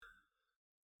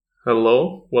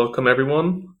Hello, welcome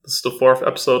everyone. This is the fourth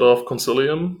episode of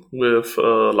Consilium with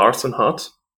Lars and Hutt.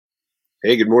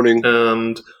 Hey, good morning.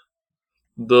 And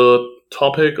the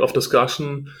topic of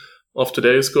discussion of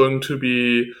today is going to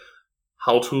be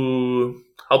how to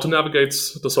how to navigate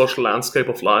the social landscape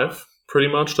of life. Pretty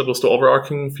much that was the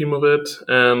overarching theme of it,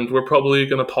 and we're probably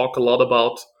going to talk a lot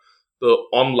about the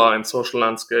online social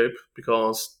landscape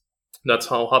because that's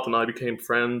how Hutt and I became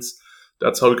friends.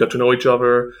 That's how we got to know each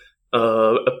other.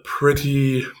 A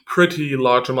pretty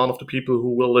large amount of the people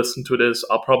who will listen to this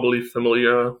are probably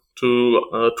familiar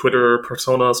to Twitter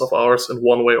personas of ours in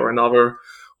one way or another,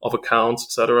 of accounts,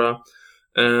 etc.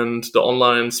 And the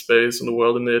online space and the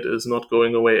world in it is not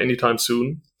going away anytime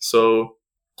soon. So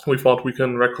we thought we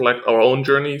can recollect our own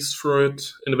journeys through it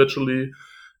individually,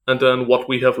 and then what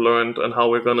we have learned and how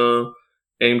we're gonna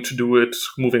aim to do it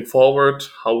moving forward,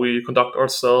 how we conduct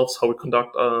ourselves, how we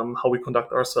conduct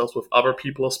ourselves with other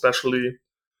people, especially.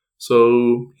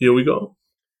 So here we go.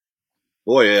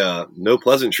 Boy, no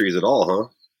pleasantries at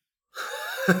all,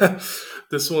 huh?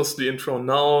 This was the intro.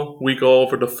 Now we go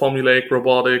over the formulaic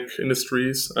robotic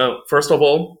industries. First of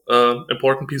all,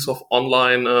 important piece of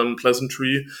online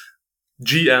pleasantry: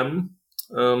 GM.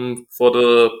 For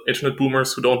the internet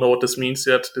boomers who don't know what this means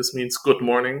yet, this means good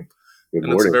morning. Good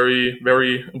And it's a morning. very,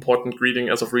 very important greeting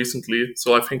as of recently.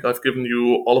 So I think I've given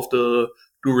you all of the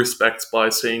due respects by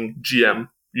saying GM.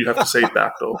 You have to say it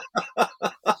back though.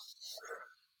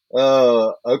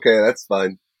 Okay, that's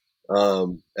fine.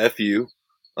 F you.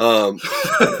 I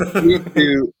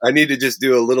need to just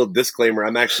do a little disclaimer.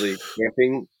 I'm actually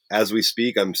camping as we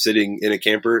speak. I'm sitting in a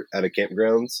camper at a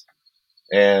campgrounds,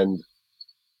 and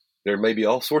there may be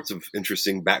all sorts of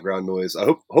interesting background noise.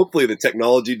 Hopefully the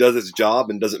technology does its job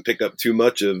and doesn't pick up too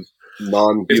much of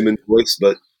non-human voice,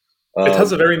 but It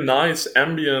has um, a very nice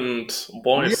ambient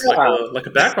voice, yeah. like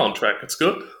a background track. It's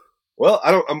good. Well,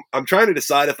 I don't. I'm trying to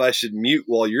decide if I should mute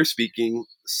while you're speaking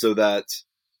so that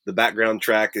the background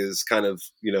track is kind of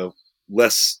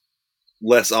less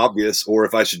less obvious, or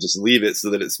if I should just leave it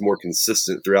so that it's more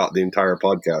consistent throughout the entire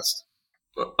podcast.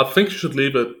 I think you should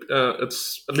leave it.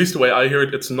 It's at least the way I hear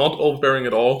it. It's not overbearing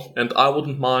at all, and I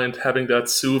wouldn't mind having that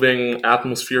soothing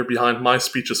atmosphere behind my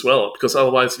speech as well, because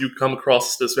otherwise you come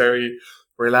across this very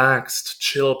relaxed,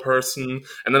 chill person,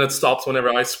 and then it stops whenever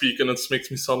I speak, and it makes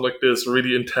me sound like this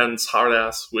really intense hard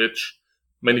ass, which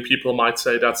many people might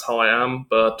say that's how I am,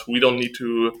 but we don't need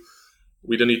to.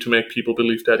 We don't need to make people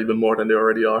believe that even more than they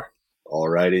already are.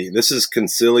 Alrighty, this is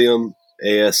Concilium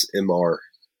ASMR.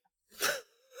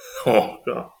 Oh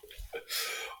god.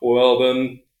 Well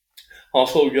then, how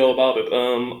shall we go about it?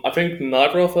 I think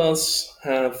neither of us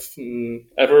have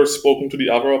ever spoken to the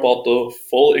other about the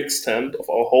full extent of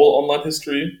our whole online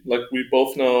history. Like, we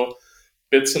both know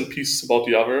bits and pieces about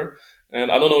the other.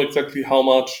 And I don't know exactly how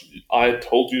much I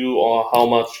told you or how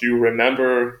much you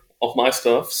remember of my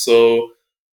stuff. So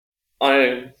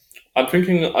I, I'm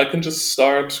thinking I can just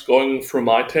start going through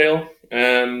my tale,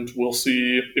 and we'll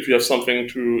see if you have something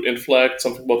to inflect,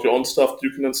 something about your own stuff you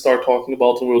can then start talking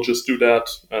about, and we'll just do that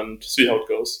and see how it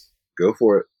goes. Go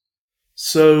for it.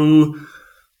 So,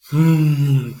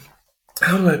 hmm,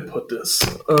 how do I put this?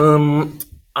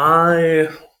 I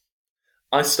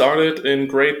I started in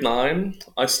grade nine.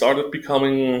 I started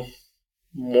becoming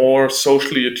more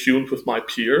socially attuned with my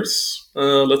peers.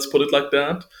 Let's put it like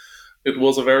that. It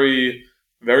was a very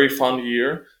fun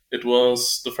year. It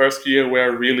was the first year where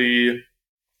I really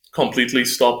completely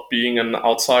stopped being an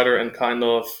outsider and kind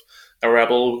of a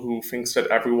rebel who thinks that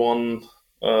everyone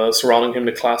surrounding him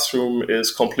in the classroom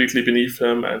is completely beneath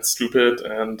him and stupid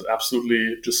and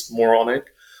absolutely just moronic.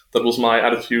 That was my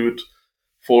attitude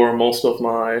for most of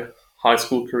my high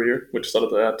school career, which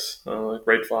started at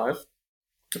grade five.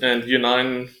 And year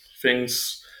nine,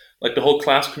 things like the whole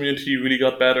class community really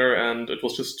got better, and it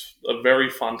was just a very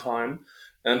fun time.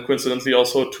 And coincidentally,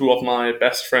 also two of my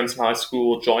best friends in high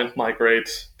school joined my grade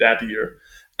that year.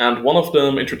 And one of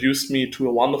them introduced me to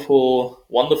a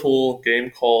wonderful game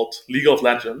called League of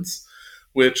Legends,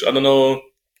 which I don't know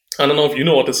if you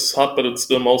know what this is, Hot, but it's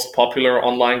the most popular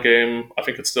online game. I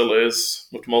think it still is,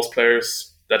 with the most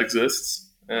players that exists.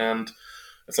 And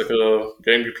it's like a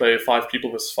game you play five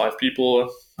people versus five people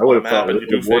I would on a have thought map, and World you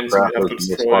do of things, and Warcraft you have was to the most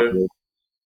destroy. popular.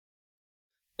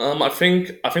 I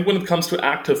think when it comes to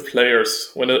active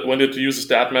players, when it uses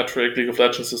that metric, League of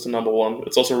Legends is the number one.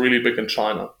 It's also really big in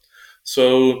China.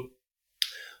 So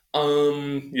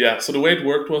yeah, so the way it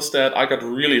worked was that I got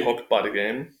really hooked by the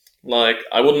game. Like,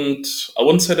 I wouldn't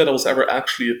say that I was ever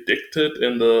actually addicted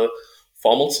in the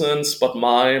formal sense, but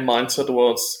my mindset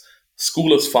was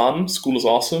school is fun, school is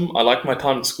awesome. I like my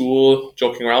time in school,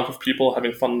 joking around with people,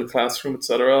 having fun in the classroom,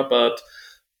 etc. But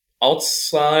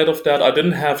outside of that, I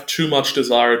didn't have too much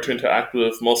desire to interact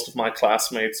with most of my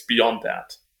classmates beyond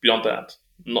that.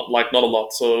 Not a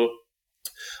lot. So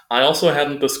I also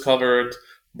hadn't discovered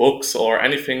books or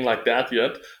anything like that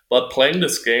yet, but playing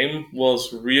this game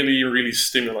was really, really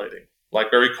stimulating,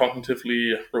 like very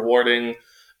cognitively rewarding.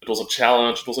 It was a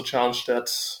challenge. It was a challenge that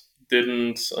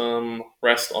didn't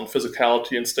rest on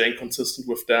physicality and staying consistent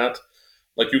with that.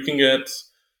 Like you can get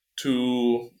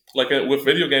to with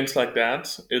video games like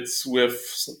that, it's with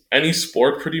any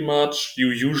sport pretty much. You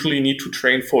usually need to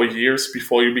train for years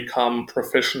before you become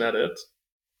proficient at it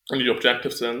in the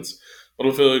objective sense. But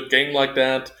with a game like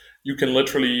that, you can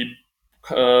literally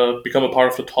become a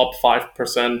part of the top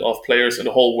 5% of players in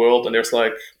the whole world, and there's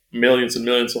like millions and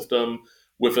millions of them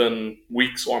within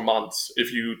weeks or months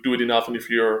if you do it enough and if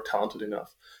you're talented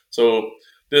enough. So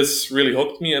this really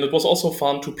hooked me, and it was also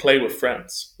fun to play with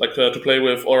friends, like to play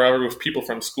with or rather with people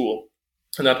from school,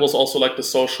 and that was also like the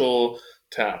social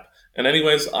tab. And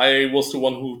anyways, I was the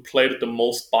one who played it the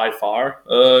most by far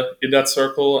in that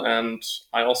circle, and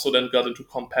I also then got into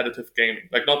competitive gaming.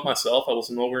 Like not myself, I was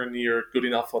nowhere near good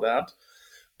enough for that,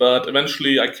 but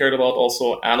eventually I cared about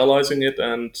also analyzing it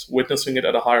and witnessing it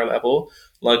at a higher level.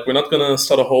 Like we're not gonna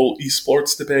start a whole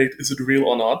esports debate, is it real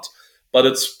or not? But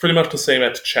it's pretty much the same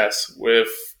at chess, with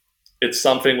it's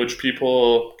something which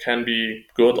people can be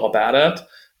good or bad at.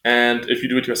 And if you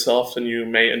do it yourself, then you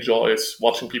may enjoy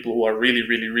watching people who are really,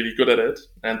 really, really good at it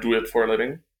and do it for a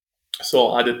living.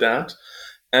 So I did that.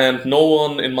 And no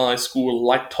one in my school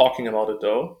liked talking about it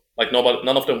though. Like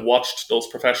none of them watched those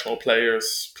professional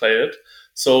players play it.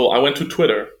 So I went to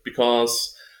Twitter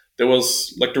because there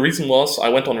was like the reason was I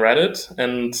went on Reddit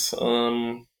and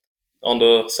on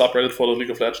the subreddit for the League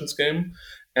of Legends game.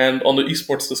 And on the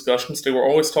esports discussions, they were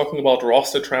always talking about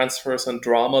roster transfers and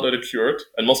drama that occurred.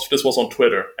 And most of this was on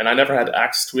Twitter. And I never had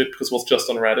access to it because it was just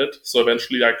on Reddit. So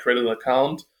eventually I created an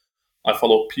account. I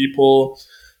followed people.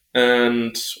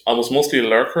 And I was mostly a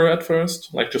lurker at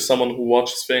first, like just someone who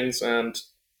watches things and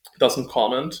doesn't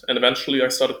comment. And eventually I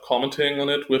started commenting on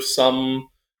it with some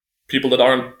people that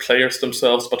aren't players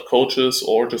themselves, but coaches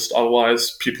or just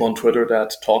otherwise people on Twitter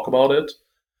that talk about it.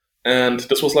 And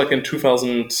this was like in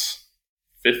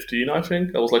 2015, I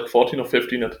think. I was like 14 or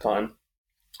 15 at the time.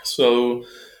 So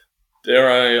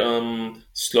there I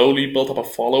slowly built up a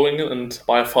following. And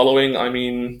by following, I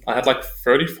mean I had like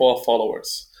 34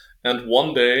 followers. And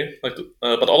one day, but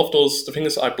all of those, the thing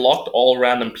is, I blocked all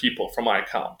random people from my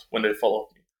account when they followed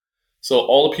me. So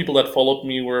all the people that followed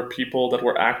me were people that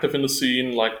were active in the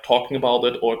scene, like talking about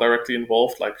it or directly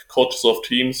involved, like coaches of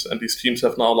teams. And these teams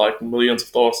have now like millions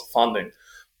of dollars of funding.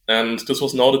 And this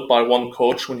was noted by one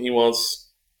coach when he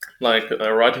was like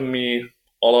writing me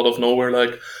all out of nowhere,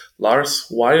 like, Lars,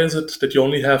 why is it that you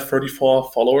only have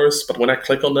 34 followers, but when I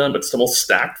click on them, it's the most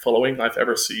stacked following I've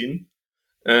ever seen?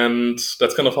 And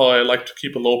that's kind of how I like to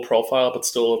keep a low profile, but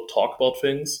still talk about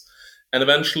things. And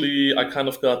eventually I kind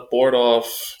of got bored of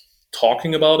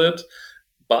talking about it.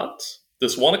 But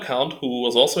this one account who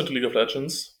was also into League of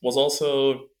Legends was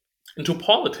also into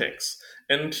politics.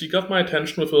 And he got my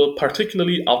attention with a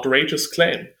particularly outrageous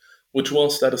claim, which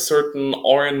was that a certain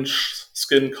orange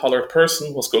skin colored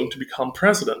person was going to become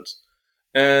president.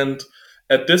 And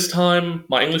at this time,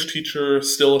 my English teacher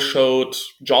still showed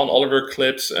John Oliver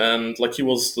clips and like he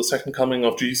was the second coming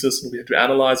of Jesus, and we had to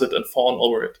analyze it and fawn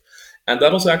over it. And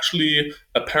that was actually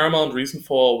a paramount reason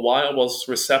for why I was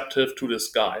receptive to this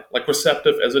guy. Like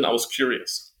receptive as in I was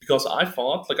curious. Because I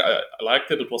thought, like I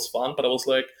liked it, it was fun, but I was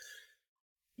like,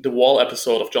 the Wall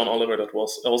episode of John Oliver I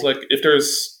was like,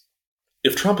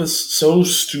 if Trump is so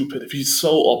stupid, if he's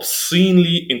so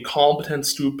obscenely incompetent,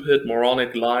 stupid,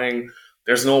 moronic, lying,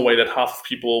 there's no way that half of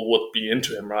people would be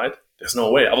into him, right? There's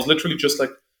no way. I was literally just like,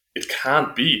 it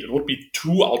can't be. It would be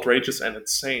too outrageous and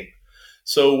insane.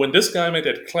 So when this guy made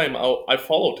that claim, I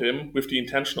followed him with the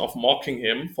intention of mocking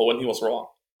him for when he was wrong.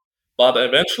 But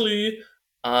eventually,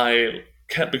 I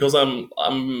kept, because I'm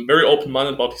very open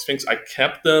minded about these things. I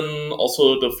kept them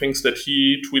also the things that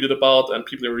he tweeted about and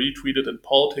people retweeted in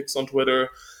politics on Twitter.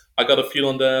 I got a feel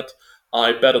on that.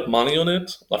 I betted money on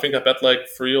it. I think I bet like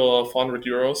 3 or 400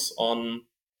 euros on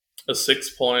a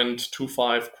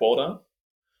 6.25 quota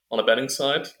on a betting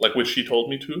site, like which he told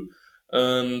me to.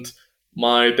 And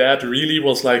my dad really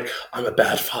was like, I'm a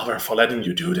bad father for letting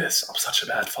you do this. I'm such a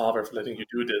bad father for letting you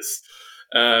do this.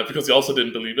 Because he also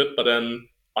didn't believe it, but then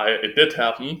it did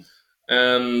happen.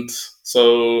 And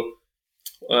so,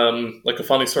 like a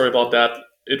funny story about that,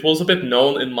 it was a bit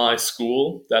known in my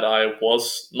school that I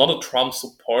was not a Trump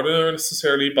supporter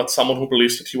necessarily, but someone who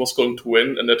believes that he was going to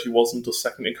win and that he wasn't the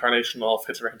second incarnation of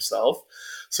Hitler himself.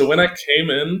 So when I came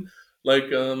in, like,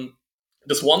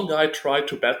 this one guy tried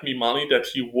to bet me money that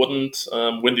he wouldn't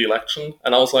win the election,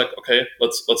 and I was like, okay,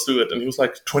 let's do it. And he was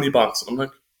like, $20. And I'm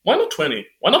like, why not 20?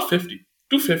 Why not 50?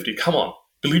 Do 50. Come on,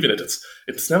 believe in it.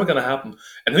 It's never gonna happen.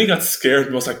 And then he got scared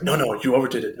and was like, no, you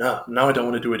overdid it. No, now I don't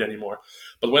want to do it anymore.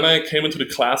 But when I came into the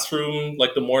classroom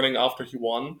like the morning after he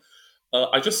won,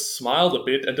 I just smiled a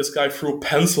bit, and this guy threw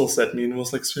pencils at me and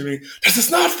was like screaming, "This is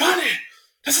not funny!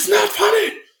 This is not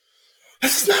funny!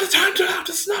 This is not a time to laugh!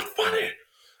 This is not funny!"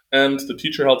 And the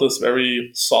teacher held this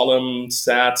very solemn,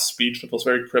 sad speech that was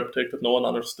very cryptic that no one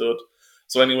understood.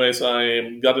 So, anyways,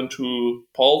 I got into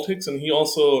politics, and he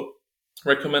also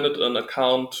recommended an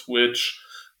account which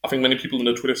I think many people in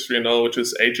the Twitter sphere know, which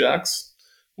is Ajax.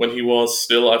 When he was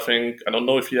still, I think, I don't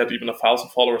know if he had even 1,000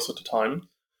 followers at the time,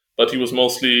 but he was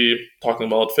mostly talking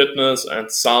about fitness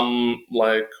and some,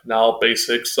 like, now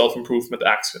basic self improvement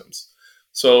axioms.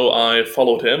 So I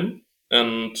followed him,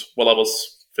 and well, I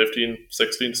was 15,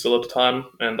 16 still at the time,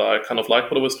 and I kind of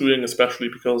liked what I was doing, especially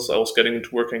because I was getting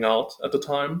into working out at the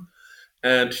time.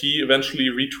 And he eventually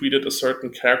retweeted a certain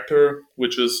character,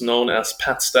 which is known as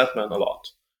Pat Statman a lot.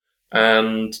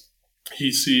 And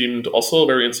he seemed also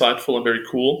very insightful and very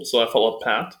cool, so I followed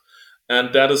Pat.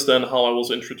 And that is then how I was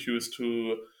introduced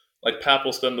to, like, Pat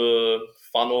was then the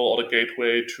funnel or the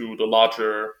gateway to the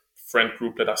larger friend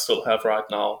group that I still have right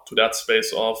now, to that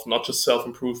space of not just self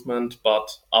improvement,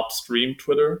 but upstream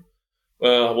Twitter.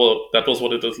 Well, that was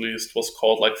what it at least was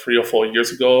called like 3 or 4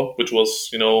 years ago, which was,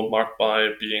 marked by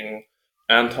being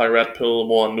anti-red pill,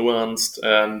 more nuanced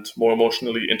and more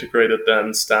emotionally integrated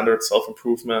than standard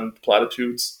self-improvement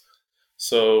platitudes.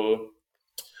 So,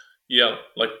 yeah,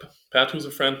 like Pat, who's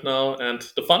a friend now. And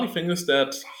the funny thing is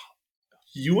that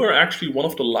you are actually one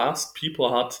of the last people,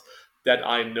 Hut, that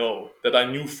I know, that I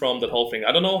knew from that whole thing.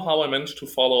 I don't know how I managed to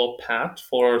follow Pat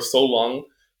for so long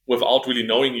without really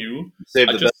knowing you. You saved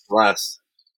I the just, best for last.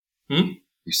 hmm?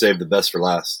 You saved the best for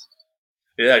last.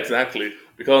 Yeah, exactly.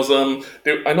 Because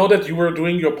I know that you were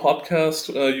doing your podcast.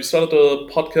 You started the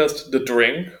podcast The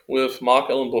Drink with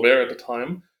Mark Ellen Bover at the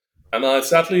time. And I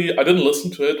didn't listen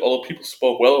to it, although people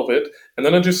spoke well of it. And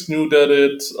then I just knew that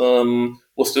it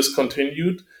was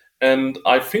discontinued. And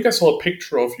I think I saw a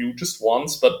picture of you just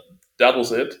once, but that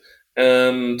was it.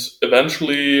 And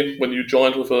eventually, when you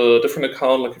joined with a different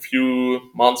account, like a few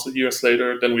months or years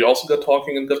later, then we also got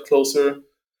talking and got closer.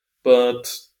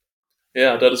 But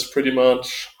yeah, that is pretty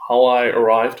much how I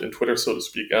arrived in Twitter, so to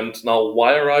speak. And now,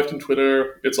 why I arrived in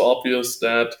Twitter, it's obvious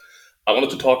that I wanted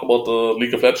to talk about the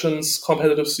League of Legends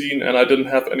competitive scene, and I didn't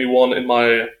have anyone in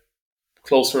my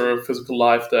closer physical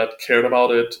life that cared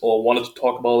about it or wanted to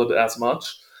talk about it as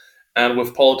much. And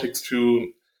with politics,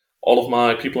 too, all of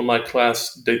my people in my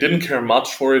class, they didn't care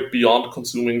much for it beyond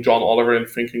consuming John Oliver and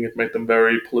thinking it made them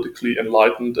very politically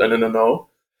enlightened and in the know.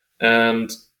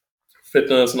 And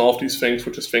fitness and all of these things,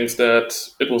 which is things that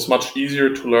it was much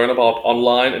easier to learn about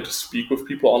online and to speak with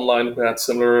people online who had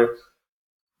similar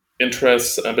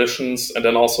interests, ambitions, and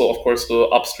then also, of course, the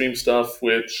upstream stuff,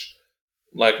 which,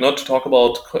 like, not to talk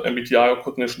about MBTI or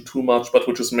cognition too much, but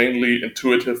which is mainly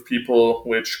intuitive people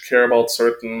which care about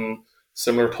certain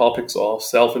similar topics of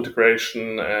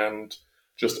self-integration and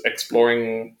just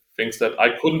exploring things that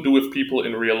I couldn't do with people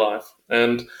in real life.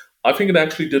 And I think it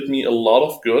actually did me a lot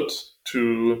of good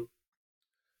to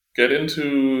get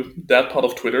into that part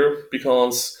of Twitter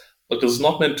because, like, this is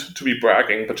not meant to be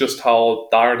bragging, but just how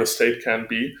dire the state can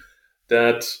be.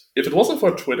 That if it wasn't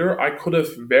for Twitter, I could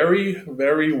have very,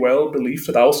 very well believed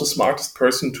that I was the smartest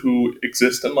person to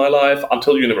exist in my life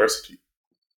until university.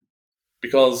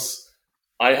 Because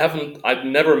I've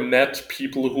never met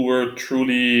people who are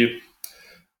truly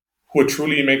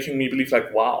making me believe,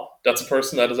 like, wow, that's a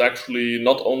person that is actually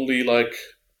not only like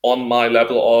on my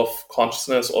level of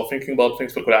consciousness or thinking about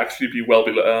things, but could actually be well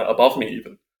above me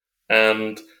even.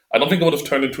 And I don't think I would have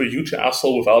turned into a huge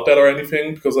asshole without that or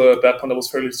anything, because at that point I was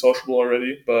fairly sociable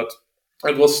already. But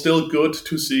it was still good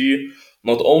to see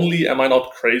not only am I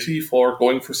not crazy for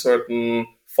going for certain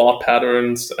thought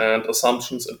patterns and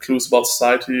assumptions and clues about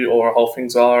society or how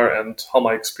things are and how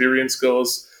my experience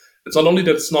goes. It's not only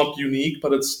that it's not unique,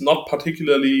 but it's not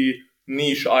particularly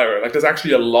niche either. Like, there's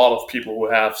actually a lot of people who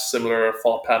have similar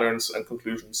thought patterns and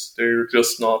conclusions. They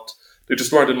just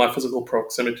weren't in my physical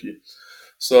proximity.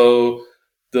 So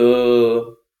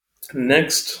the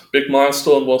next big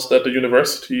milestone was that the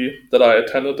university that I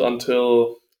attended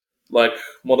until like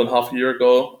more than half a year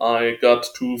ago, I got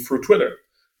to through Twitter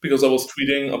because I was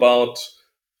tweeting about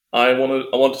I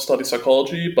want to study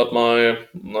psychology, but my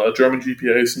German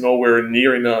GPA is nowhere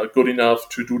near good enough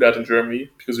to do that in Germany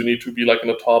because you need to be like in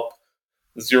the top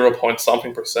 0 point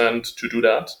something percent to do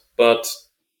that. But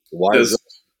Why is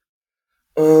this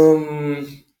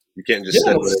that? You can't just Yeah,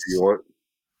 study whatever you want.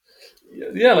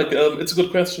 yeah, like it's a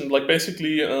good question. Like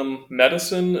basically,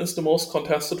 medicine is the most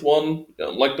contested one.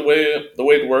 Like the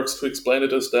way it works to explain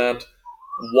it is that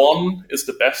one is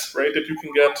the best grade that you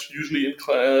can get usually in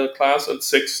class, and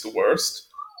six the worst.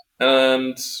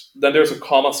 And then there's a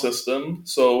comma system.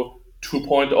 So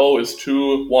 2.0 is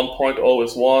 2, 1.0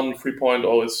 is 1,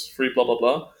 3.0 is 3, blah blah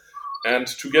blah. And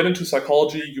to get into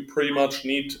psychology, you pretty much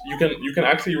need you can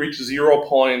actually reach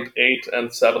 0.8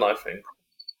 and 7, I think.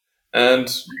 And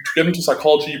to get into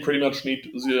psychology, you pretty much need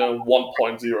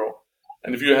 1.0.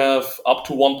 And if you have up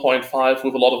to 1.5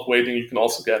 with a lot of weighting, you can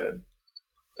also get in.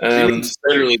 So you And mean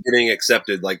literally getting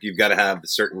accepted? Like you've got to have a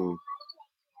certain.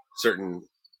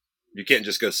 You can't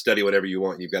just go study whatever you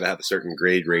want. You've got to have a certain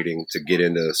grade rating to get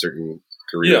into a certain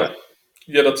career path.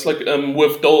 yeah, yeah, that's like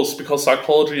with those, because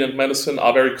psychology and medicine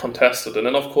are very contested. And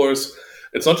then, of course,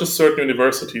 it's not just certain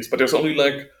universities, but there's only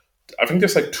like, I think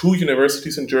there's like two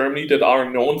universities in Germany that are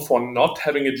known for not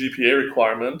having a GPA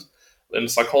requirement in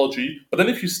psychology. But then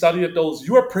if you study at those,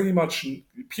 you are pretty much,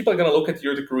 people are going to look at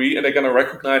your degree and they're going to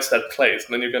recognize that place.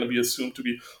 And then you're going to be assumed to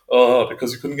be,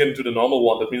 because you couldn't get into the normal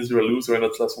one, that means you're a loser and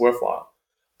it's less worthwhile.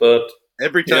 But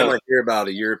Every time yeah, I hear about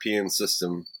a European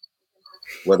system,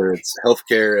 whether it's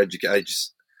healthcare,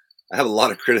 I have a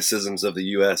lot of criticisms of the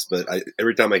U.S., but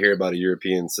every time I hear about a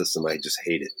European system, I just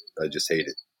hate it. I just hate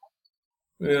it.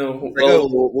 yeah, It's like, oh,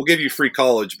 well, we'll give you free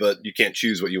college, but you can't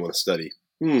choose what you want to study.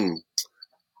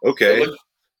 Okay. like,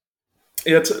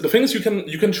 yeah, the thing is, you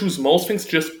can choose most things,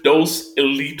 just those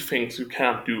elite things you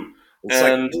can't do. And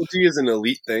And psychology is an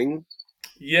elite thing.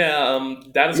 yeah,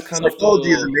 that is kind of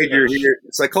Psychology is a the major catch. here.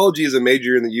 Psychology is a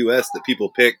major in the U.S. that people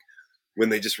pick when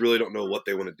they just really don't know what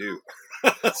they want to do.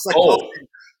 psychology, Oh,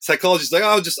 psychology's like,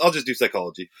 oh, I'll just do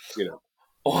psychology. You know,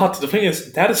 what the thing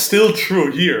is, that is still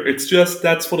true here. It's just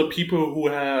that's for the people who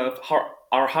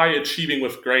are high achieving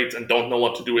with grades and don't know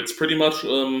what to do. It's pretty much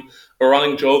a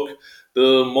running joke.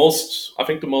 I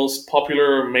think the most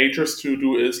popular majors to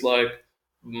do is like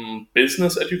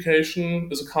business education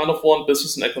is a kind of one,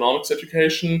 business and economics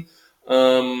education,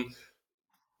 um,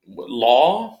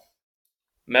 law,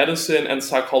 medicine, and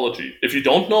psychology. If you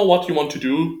don't know what you want to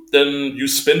do, then you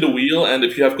spin the wheel, and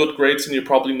if you have good grades, then you're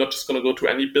probably not just going to go to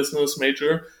any business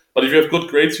major. But if you have good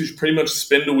grades, you should pretty much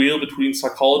spin the wheel between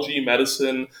psychology,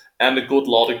 medicine, and a good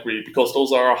law degree, because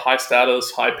those are high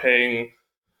status, high paying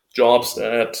jobs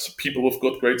that people with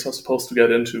good grades are supposed to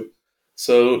get into.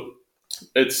 So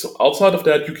it's outside of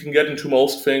that, you can get into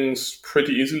most things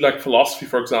pretty easily. Like philosophy,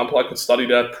 for example, I could study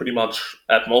that pretty much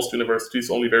at most universities.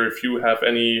 Only very few have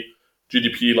any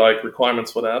GDP like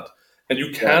requirements for that. And you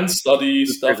yeah, can study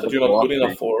just years stuff that of you're not good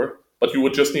enough philosophy. for, but you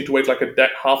would just need to wait like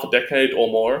half a decade or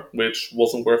more, which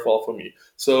wasn't worthwhile for me.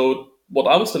 So what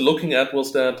I was then looking at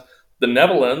was that the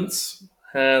Netherlands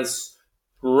has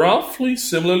roughly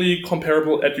similarly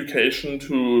comparable education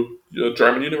to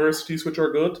German universities, which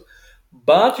are good,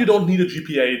 but you don't need a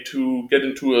GPA to get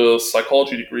into a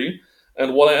psychology degree.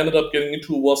 And what I ended up getting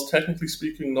into was, technically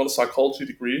speaking, not a psychology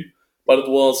degree, but it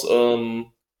was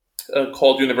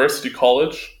called University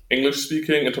College, English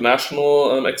speaking,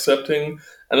 international accepting,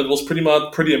 and it was pretty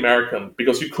much pretty American,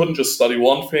 because you couldn't just study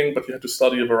one thing, but you had to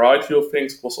study a variety of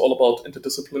things. It was all about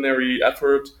interdisciplinary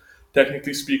effort.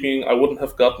 Technically speaking, I wouldn't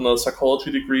have gotten a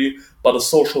psychology degree, but a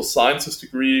social sciences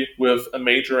degree with a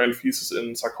major and thesis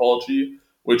in psychology,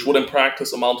 which would in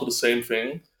practice amount to the same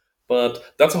thing. But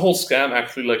that's a whole scam,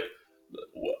 actually. Like,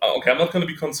 okay, I'm not going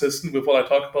to be consistent with what I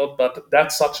talk about, but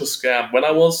that's such a scam. When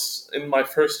I was in my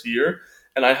first year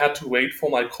and I had to wait for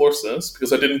my courses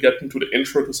because I didn't get into the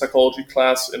intro to psychology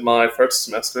class in my first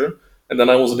semester, and then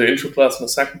I was in the intro class in the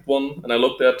second one, and I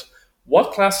looked at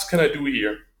what classes can I do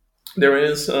here. There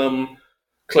is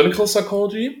clinical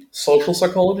psychology, social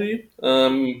psychology,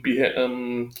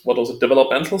 what was it,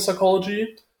 developmental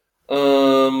psychology,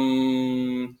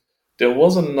 um, there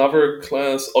was another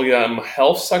class. Oh yeah,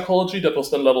 health psychology. That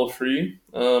was then level three.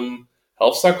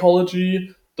 Health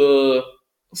psychology, the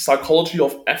psychology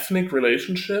of ethnic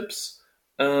relationships,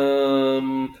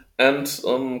 and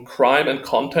crime and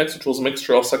context, which was a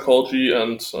mixture of psychology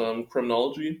and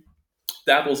criminology.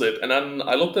 That was it. And then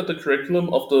I looked at the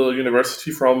curriculum of the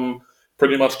university from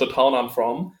pretty much the town I'm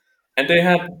from, and they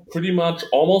had pretty much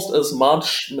almost as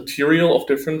much material of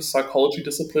different psychology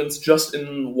disciplines just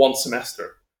in one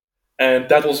semester. And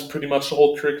that was pretty much the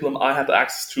whole curriculum I had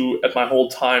access to at my whole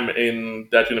time in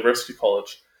that university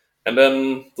college. And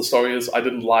then the story is, I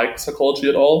didn't like psychology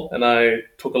at all, and I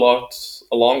took a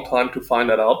long time to find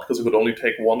that out, because we could only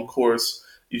take one course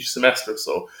each semester.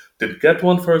 So didn't get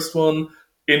one first one.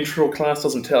 Intro class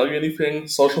doesn't tell you anything.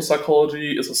 Social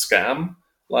psychology is a scam.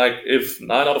 Like if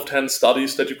 9 out of 10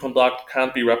 studies that you conduct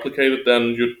can't be replicated,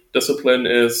 then your discipline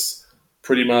is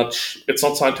pretty much, it's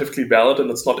not scientifically valid and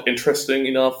it's not interesting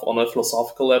enough on a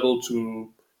philosophical level to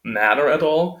matter at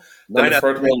all. Then Nine the out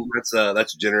third of 10, one,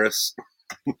 that's generous.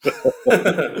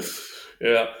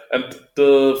 yeah, and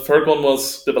the third one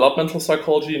was developmental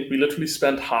psychology, and we literally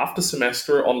spent half the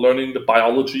semester on learning the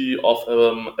biology of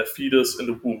a fetus in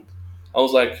the womb. I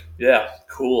was like, yeah,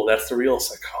 cool, that's the real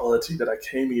psychology that I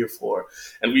came here for.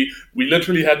 And we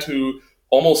literally had to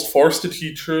almost force the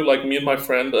teacher, like me and my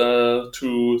friend,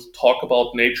 to talk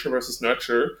about nature versus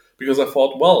nurture, because I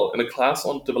thought, well, in a class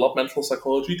on developmental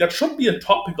psychology, that should be a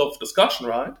topic of discussion,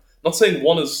 right? Not saying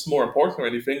one is more important or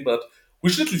anything, but we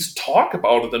should at least talk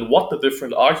about it and what the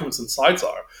different arguments and sides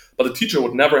are. But the teacher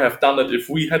would never have done that if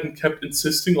we hadn't kept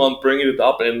insisting on bringing it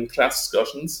up in class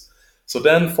discussions. So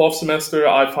then, fourth semester,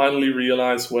 I finally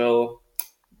realized, well,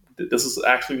 this is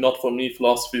actually not for me.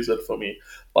 Philosophy is it for me.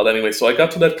 But anyway, so I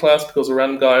got to that class because a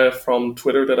random guy from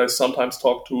Twitter that I sometimes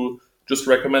talk to just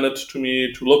recommended to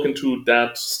me to look into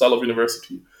that style of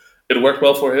university. It worked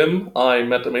well for him. I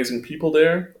met amazing people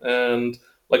there, and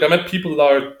like I met people that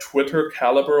are Twitter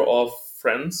caliber of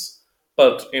friends,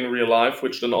 but in real life,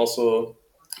 which then also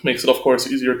makes it, of course,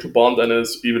 easier to bond and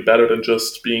is even better than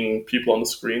just being people on the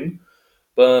screen.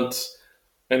 But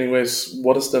anyways,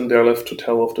 what is then there left to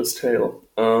tell of this tale?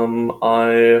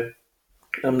 I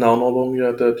am now no longer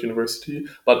at that university,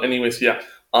 but anyways, yeah,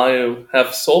 I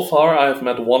have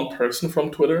met one person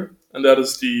from Twitter, and that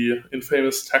is the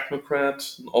infamous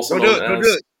technocrat, also Don't do known it. Don't do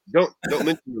as. it. Don't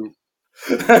mention him.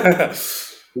 uh,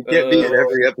 He can't be in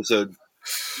every episode.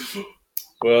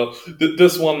 well,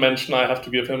 this one mention I have to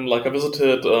give him. Like I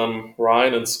visited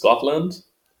Ryan in Scotland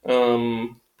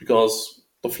because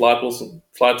the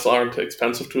flights aren't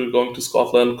expensive to going to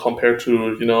Scotland compared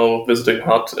to visiting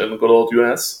Hut in good old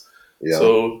US. Yeah.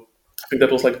 So I think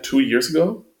that was like 2 years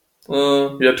ago.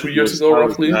 Yeah, 2 years ago How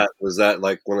roughly. was that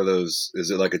like one of those?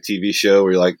 Is it like a TV show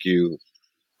where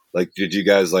did you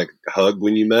guys like hug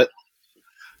when you met?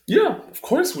 Yeah, of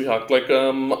course we hugged. Like,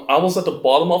 I was at the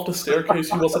bottom of the staircase,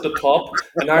 he was at the top,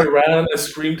 and I ran, I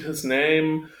screamed his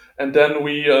name, and then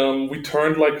we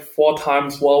turned like 4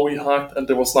 times while we hugged, and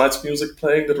there was nice music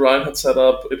playing that Ryan had set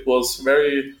up. It was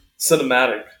very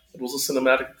cinematic. It was a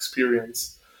cinematic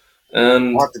experience,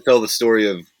 and I'll have to tell the story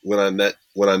of when I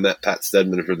met Pat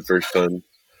Stedman for the first time.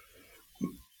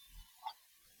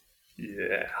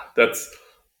 yeah, that's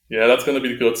gonna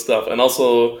be the good stuff. And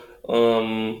also,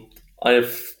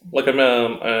 I've like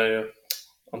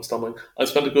I'm stumbling. I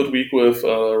spent a good week with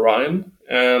Ryan,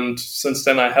 and since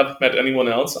then I haven't met anyone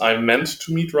else. I meant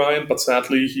to meet Ryan, but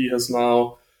sadly he has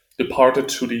now departed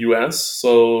to the US.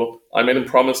 So I made him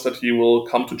promise that he will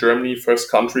come to Germany, first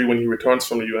country, when he returns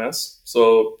from the US.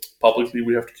 So publicly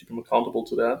we have to keep him accountable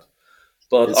to that.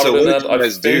 But And other so, than what did that, you I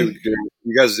guys do? think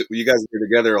You guys were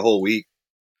together a whole week.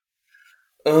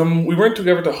 we weren't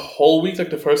together the whole week,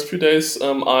 like the first few days. I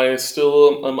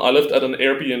lived at an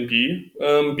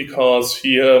Airbnb because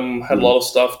he had a Mm-hmm. lot of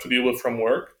stuff to deal with from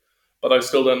work, but I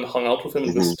still then hung out with him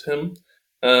and Mm-hmm. visited him.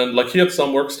 And like he had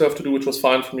some work stuff to do, which was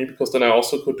fine for me because then I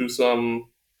also could do some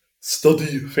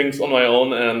study things on my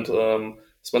own and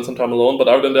spend some time alone. But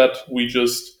other than that, we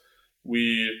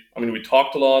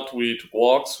talked a lot. We took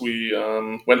walks. We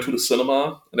went to the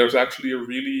cinema, and there was actually a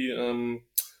really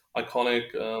iconic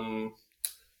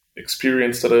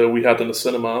experience that we had in the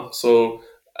cinema. So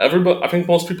everybody, I think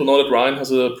most people know that Ryan has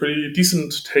a pretty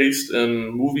decent taste in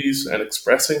movies and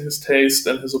expressing his taste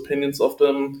and his opinions of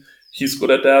them. He's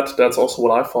good at that. That's also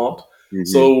what I thought. Mm-hmm.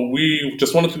 So we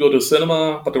just wanted to go to the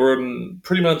cinema, but there were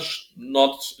pretty much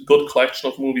not a good collection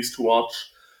of movies to watch.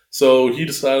 So he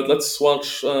decided, let's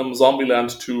watch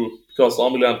Zombieland 2 because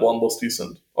Zombieland 1 was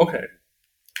decent. Okay.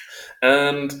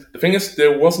 And the thing is,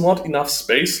 there was not enough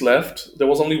space left. There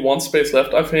was only one space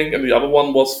left, I think, and the other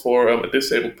one was for a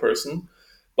disabled person.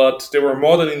 But there were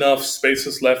more than enough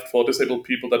spaces left for disabled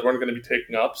people that weren't going to be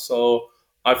taken up. So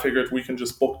I figured we can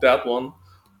just book that one.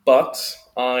 But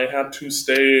I had to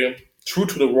stay true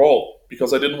to the role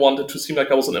because I didn't want it to seem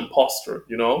like I was an imposter.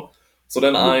 So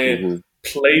then I Mm-hmm.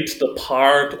 played the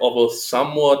part of a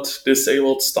somewhat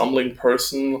disabled, stumbling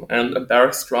person and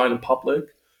embarrassed Ryan in public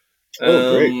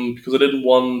Oh, great. because I didn't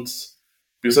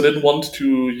want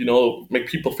to, make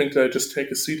people think that I just take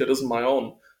a seat that isn't my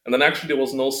own. And then actually there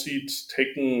was no seat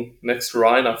taken next to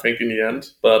Ryan, I think, in the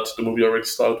end, but the movie already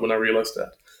started when I realized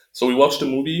that. So we watched a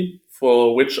movie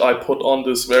for which I put on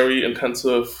this very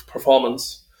intensive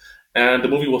performance, and the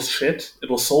movie was shit. It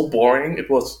was so boring. It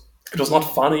was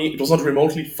not funny. It was not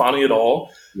remotely funny at all.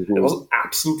 It Mm-hmm. was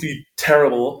absolutely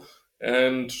terrible.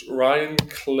 And he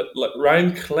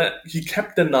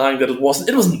kept denying that it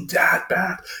wasn't that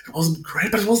bad. It wasn't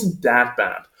great, but it wasn't that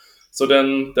bad. So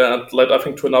then that led, I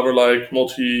think, to another like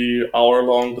multi-hour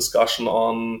long discussion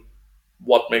on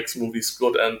what makes movies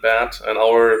good and bad, and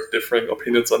our differing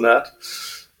opinions on that.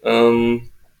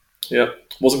 Yeah,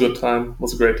 was a good time.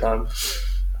 Was a great time.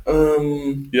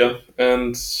 Yeah,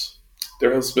 and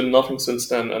there has been nothing since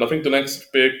then. And I think the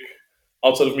next big,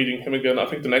 outside of meeting him again, I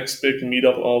think the next big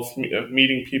meetup of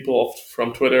meeting people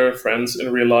from Twitter, friends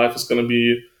in real life, is going to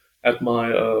be at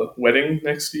my wedding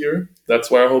next year. That's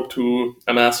where I hope to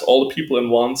amass all the people in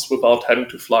once without having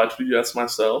to fly to the US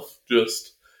myself.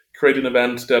 Just create an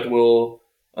event that will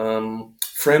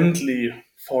friendly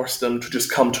force them to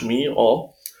just come to me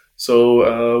all. So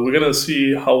we're going to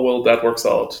see how well that works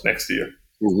out next year.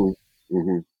 Mm-hmm.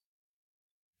 Mm-hmm.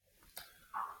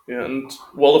 Yeah, and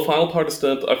well, the final part is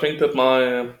that I think that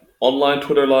my online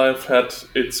Twitter life had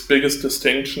its biggest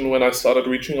distinction when I started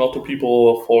reaching out to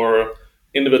people for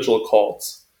individual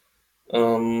calls.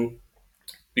 Um,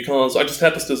 because I just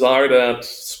had this desire that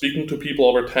speaking to people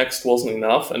over text wasn't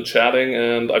enough and chatting,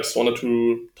 and I just wanted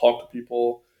to talk to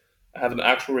people, have an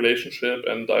actual relationship,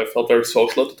 and I felt very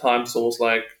social at the time, so I was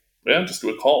like, yeah, just do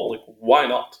a call. Like, why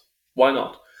not? Why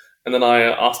not? And then I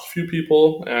asked a few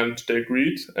people, and they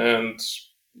agreed, and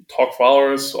talked for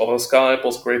hours over Skype. It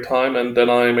was a great time, and then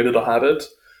I made it a habit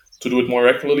to do it more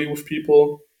regularly with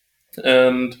people.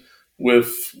 And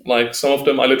with like some of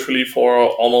them, I literally for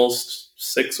almost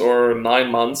 6 or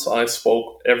 9 months, I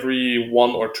spoke every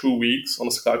 1 or 2 weeks on a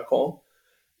Skype call,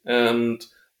 and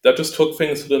that just took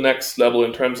things to the next level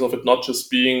in terms of it not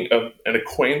just being an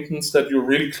acquaintance that you're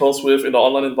really close with in the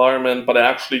online environment, but I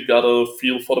actually got a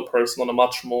feel for the person on a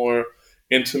much more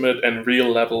intimate and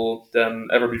real level than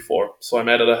ever before. So I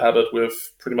made it a habit with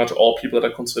pretty much all people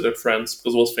that I considered friends,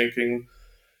 because I was thinking,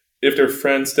 if they're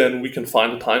friends, then we can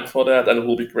find a time for that and it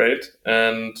will be great.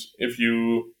 And if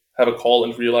you have a call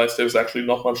and realize there's actually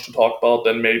not much to talk about,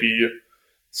 then maybe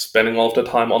spending all of the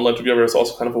time online together is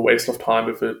also kind of a waste of time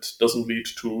if it doesn't lead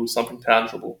to something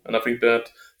tangible. And I think that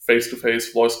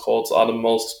face-to-face voice calls are the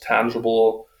most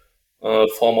tangible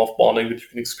form of bonding that you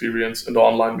can experience in the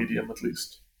online medium, at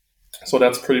least. So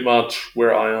that's pretty much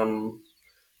where I am.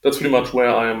 That's pretty much where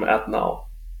I am at now.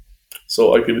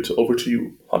 So I give it over to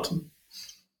you, Hutton.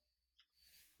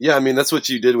 Yeah, I mean, that's what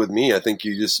you did with me. I think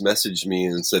you just messaged me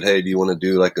and said, hey, do you want to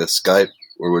do like a Skype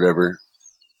or whatever?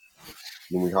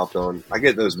 When we hopped on. I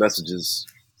get those messages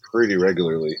pretty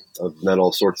regularly. I've met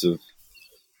all sorts of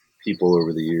people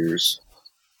over the years.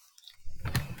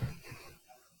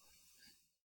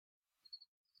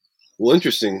 Well,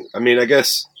 interesting. I mean, I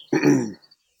guess,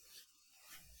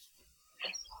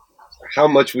 how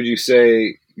much would you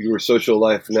say your social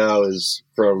life now is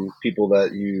from people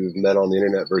that you've met on the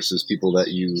internet versus people that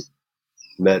you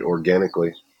met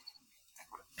organically?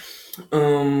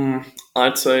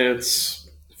 I'd say it's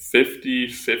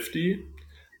 50-50,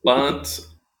 but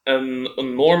an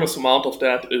enormous amount of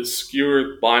that is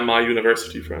skewed by my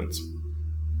university friends.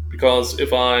 Because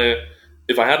if I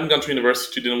hadn't gone to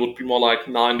university, then it would be more like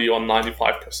 90 or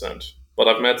 95%. But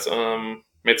I've made some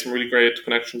really great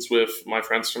connections with my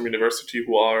friends from university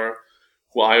who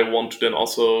I want to then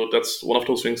also. That's one of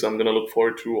those things I'm gonna look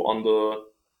forward to on the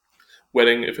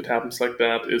wedding, if it happens like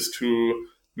that, is to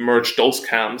merge those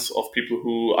camps of people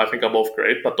who I think are both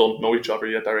great but don't know each other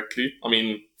yet directly. I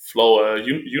mean, Flo,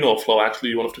 you know Flo,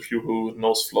 actually, one of the few who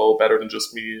knows Flo better than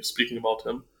just me speaking about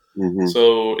him. Mm-hmm.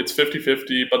 So it's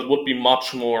 50-50, but it would be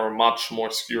much more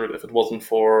skewed if it wasn't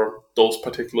for those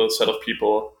particular set of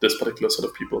people, this particular set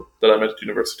of people that I met at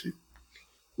university.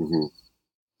 Mm-hmm.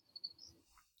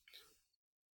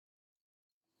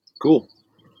 Cool.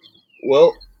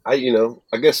 Well, I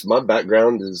guess my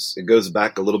background it goes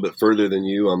back a little bit further than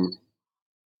you. I'm,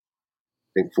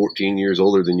 I think, 14 years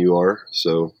older than you are.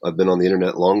 So I've been on the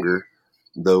internet longer,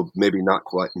 though maybe not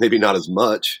as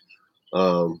much.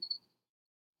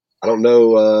 I don't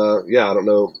know. I don't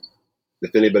know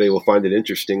if anybody will find it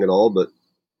interesting at all, but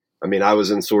I mean, I was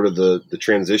in sort of the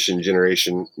transition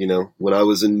generation. When I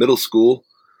was in middle school,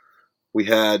 we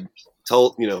had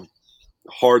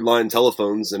hardline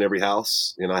telephones in every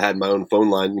house, and I had my own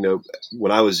phone line.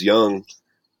 When I was young,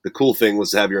 the cool thing was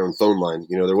to have your own phone line.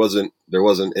 There wasn't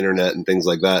internet and things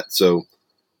like that. So,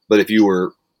 but if you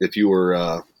were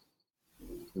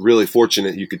really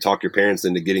fortunate, you could talk your parents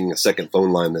into getting a second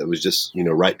phone line that was just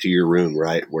right to your room,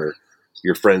 right, where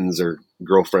your friends or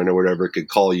girlfriend or whatever could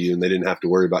call you, and they didn't have to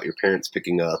worry about your parents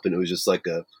picking up. And it was just like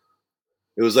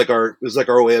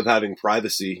our way of having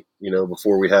privacy,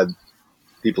 before we had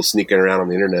people sneaking around on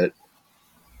the internet.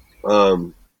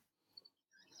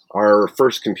 our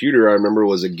first computer, I remember,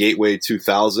 was a Gateway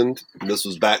 2000. This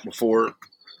was back before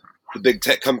the big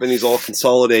tech companies all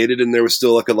consolidated, and there was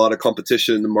still like a lot of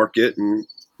competition in the market. And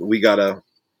we got a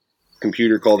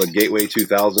computer called a Gateway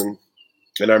 2000.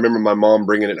 And I remember my mom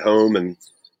bringing it home, and I'm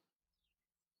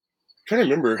trying to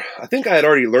remember, I think I had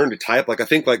already learned to type. Like, I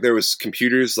think like there was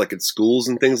computers like at schools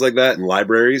and things like that and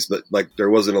libraries, but like there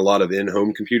wasn't a lot of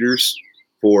in-home computers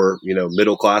for,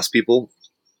 middle class people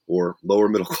or lower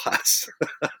middle class.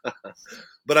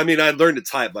 But I mean, I learned to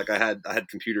type. Like I had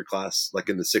computer class like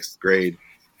in the 6th grade.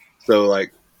 So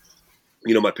like,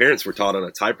 my parents were taught on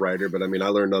a typewriter, but I mean, I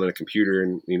learned on a computer,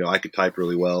 and, I could type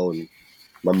really well, and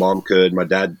my mom could, my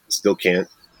dad still can't.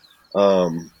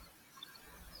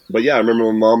 But yeah, I remember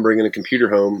my mom bringing a computer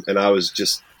home, and I was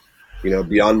just,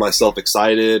 beyond myself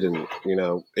excited, and,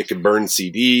 it could burn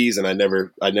CDs, and I'd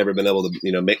never been able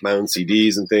to, make my own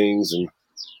CDs and things. And,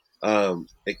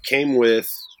 it came with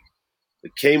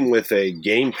a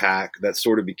game pack that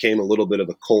sort of became a little bit of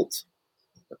a cult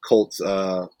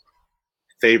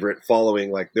favorite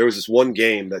following. Like there was this one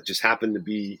game that just happened to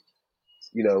be,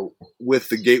 with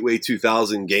the Gateway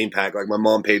 2000 game pack. Like my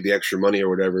mom paid the extra money or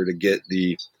whatever to get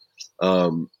the,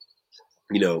 to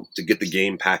get the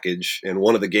game package. And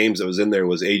one of the games that was in there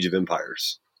was Age of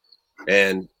Empires.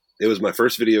 And it was my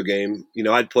first video game.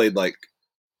 I'd played like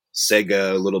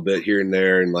Sega a little bit here and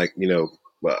there, and like,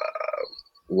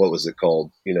 what was it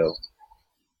called?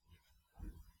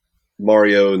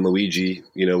 Mario and Luigi,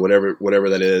 whatever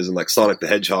that is, and like Sonic the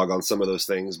Hedgehog on some of those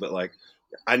things. But like,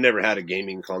 I never had a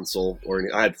gaming console,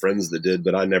 I had friends that did,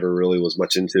 but I never really was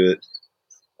much into it.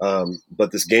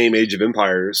 But this game, Age of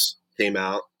Empires, came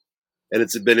out, and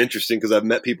it's been interesting because I've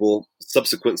met people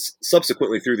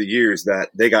subsequently through the years that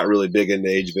they got really big into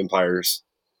Age of Empires.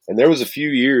 And there was a few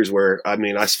years where, I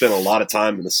mean, I spent a lot of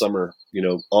time in the summer,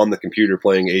 on the computer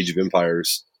playing Age of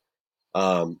Empires.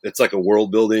 It's like a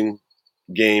world building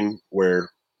game where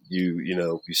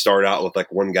you start out with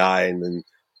like one guy, and then,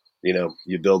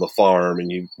 you build a farm,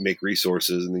 and you make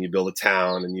resources, and then you build a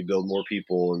town, and you build more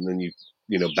people, and then you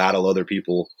battle other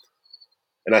people.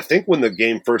 And I think when the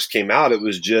game first came out, it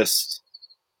was just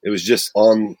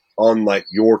on like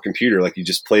your computer. Like you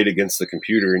just played against the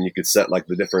computer, and you could set like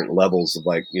the different levels of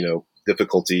like,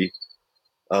 difficulty.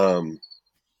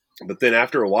 But then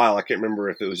after a while, I can't remember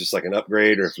if it was just like an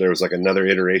upgrade or if there was like another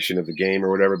iteration of the game or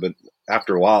whatever. But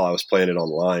after a while, I was playing it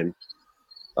online.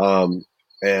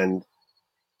 And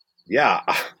yeah,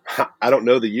 I don't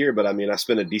know the year, but I mean, I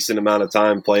spent a decent amount of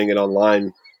time playing it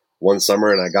online one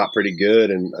summer, and I got pretty good.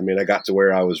 And I mean, I got to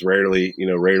where I was rarely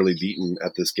beaten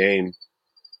at this game.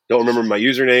 Don't remember my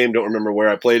username. Don't remember where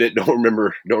I played it. Don't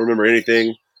remember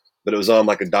anything, but it was on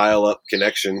like a dial-up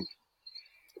connection.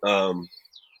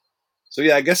 So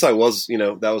yeah, I guess I was,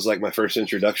 that was like my first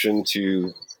introduction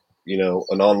to,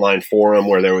 an online forum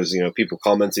where there was, people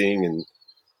commenting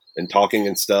and talking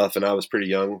and stuff. And I was pretty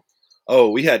young. Oh,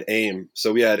 we had AIM.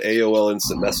 So we had AOL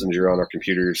Instant Messenger on our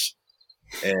computers.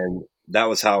 And that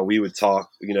was how we would talk,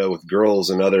 with girls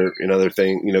and other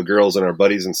girls and our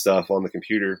buddies and stuff on the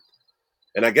computer.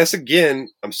 And I guess, again,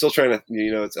 I'm still trying to,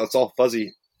 it's all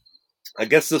fuzzy. I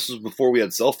guess this was before we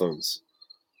had cell phones.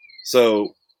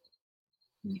 So,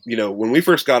 when we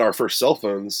first got our first cell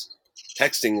phones,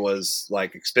 texting was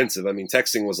like expensive. I mean,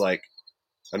 texting was like,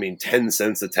 10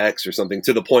 cents a text or something,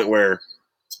 to the point where,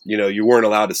 you weren't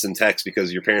allowed to send text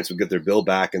because your parents would get their bill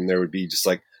back, and there would be just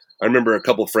like, I remember a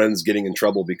couple friends getting in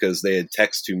trouble because they had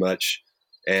text too much,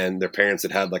 and their parents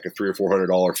had like a $300 or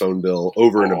 $400 phone bill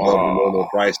over and above the normal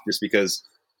price just because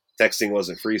texting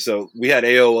wasn't free. So we had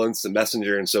AOL Instant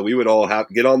Messenger, and so we would all have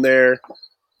to get on there,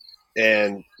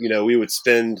 and we would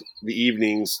spend the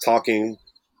evenings talking.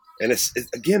 And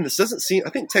again, this doesn't seem, I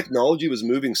think technology was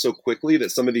moving so quickly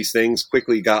that some of these things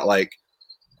quickly got like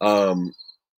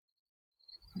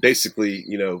basically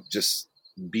just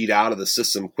beat out of the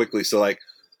system quickly. So like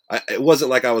it wasn't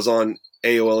like I was on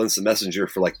AOL Instant Messenger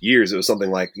for like years. It was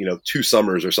something like 2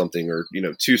 summers or something, or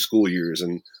 2 school years,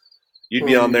 and you'd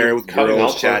be on there with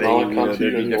girls chatting. There'd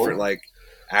be different like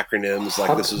acronyms.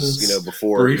 Like this was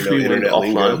before internet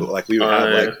lingo, but like we would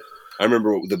have like, I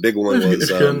remember the big one was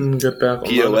get back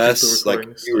POS.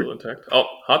 Like still intact. Oh,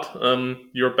 Hut,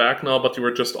 you're back now, but you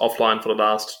were just offline for the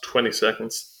last 20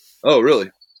 seconds. Oh,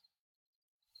 really?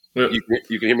 Yeah.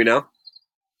 You can hear me now?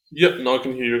 Yep, now I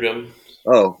can hear you again.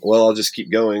 Oh, well, I'll just keep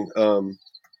going.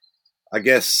 I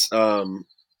guess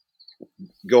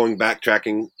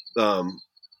backtracking,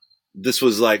 this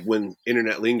was like when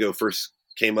internet lingo first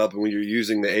came up, and we were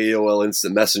using the AOL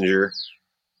Instant Messenger,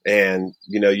 and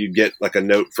you'd get like a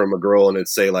note from a girl, and it'd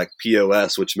say like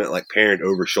POS, which meant like parent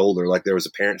over shoulder, like there was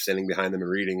a parent standing behind them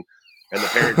and reading, and the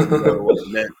parent didn't know what it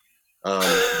meant. But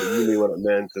you knew what it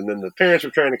meant. And then the parents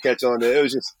were trying to catch on to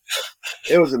it.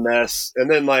 It was a mess. And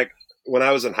then like when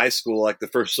I was in high school, like the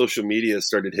first social media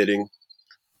started hitting,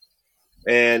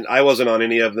 and I wasn't on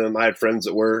any of them. I had friends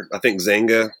that were. I think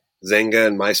Zanga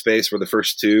and MySpace were the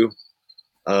first two.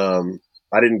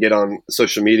 I didn't get on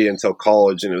social media until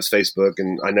college, and it was Facebook,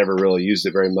 and I never really used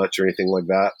it very much or anything like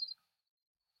that.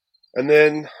 And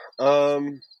then,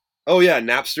 oh yeah,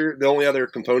 Napster. The only other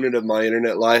component of my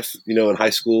internet life, in high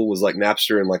school was like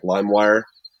Napster and like LimeWire,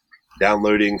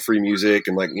 downloading free music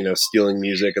and like, stealing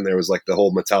music. And there was like the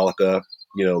whole Metallica,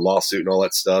 lawsuit and all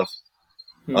that stuff.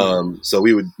 So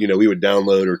we would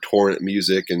download or torrent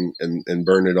music and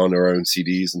burn it onto our own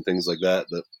CDs and things like that.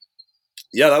 But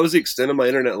yeah, that was the extent of my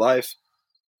internet life.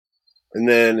 And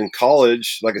then in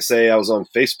college, like I say, I was on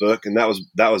Facebook, and that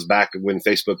was back when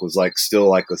Facebook was like still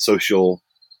like a social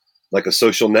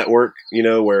network,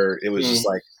 where it was just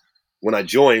like when I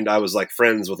joined, I was like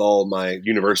friends with all my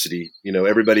university,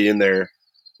 everybody in there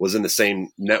was in the same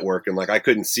network, and like I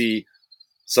couldn't see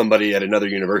somebody at another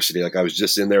university. Like I was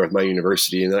just in there with my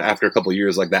university, and then after a couple of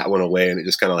years, like that went away, and it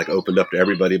just kind of like opened up to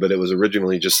everybody. But it was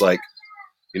originally just like,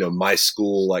 my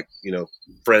school, like,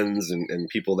 friends and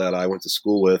people that I went to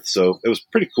school with. So it was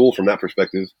pretty cool from that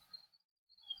perspective.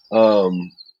 And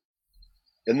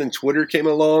then Twitter came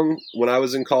along when I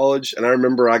was in college. And I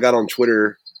remember I got on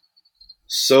Twitter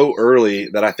so early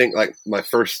that I think like my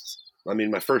first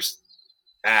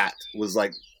at was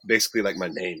like basically like my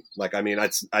name. Like, I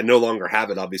no longer have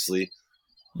it, obviously,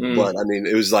 but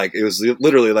it was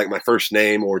literally like my first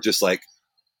name, or just like,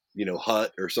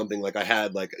 Hut or something. Like I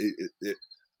had like,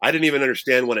 I didn't even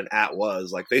understand what an at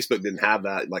was. Like Facebook didn't have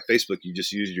that. Like Facebook, you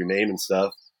just used your name and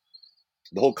stuff.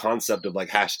 The whole concept of like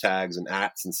hashtags and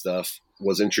ats and stuff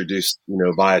was introduced,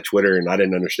 via Twitter, and I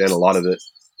didn't understand a lot of it.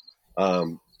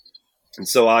 And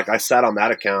so I sat on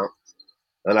that account,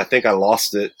 and I think I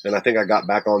lost it. And I think I got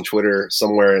back on Twitter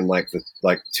somewhere in like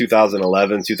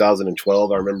 2011,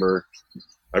 2012. I remember,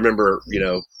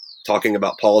 talking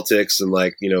about politics and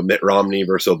like, Mitt Romney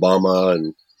versus Obama,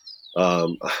 and,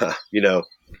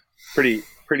 pretty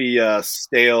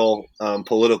stale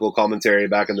political commentary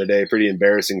back in the day. Pretty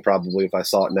embarrassing, probably, if I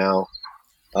saw it now.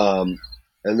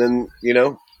 And then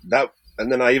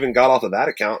and then I even got off of that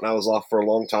account, and I was off for a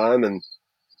long time. And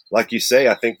like you say,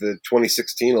 I think the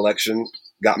 2016 election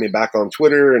got me back on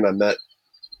Twitter, and I met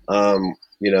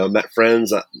met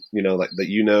friends like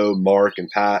that, Mark and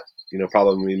Pat,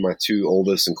 probably my two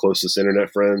oldest and closest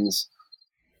internet friends.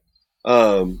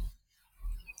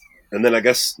 And then I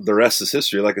guess the rest is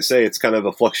history. Like I say, it's kind of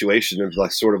a fluctuation of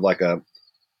like sort of like a,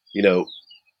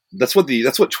 that's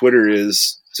what Twitter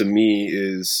is to me.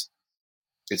 Is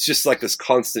it's just like this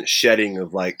constant shedding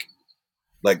of like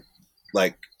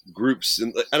groups.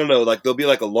 And I don't know, like there'll be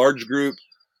like a large group,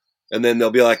 and then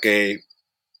there'll be like a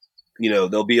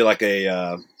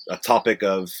topic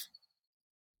of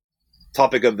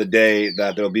the day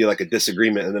that there'll be like a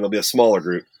disagreement, and then there'll be a smaller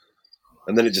group.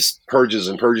 And then it just purges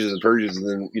and purges and purges. And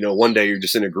then, one day you're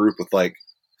just in a group with like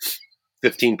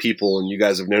 15 people, and you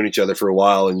guys have known each other for a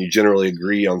while, and you generally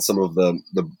agree on some of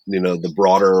the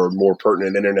broader or more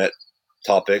pertinent internet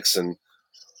topics. And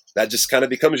that just kind of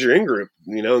becomes your in-group,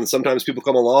 and sometimes people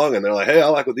come along and they're like, hey, I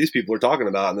like what these people are talking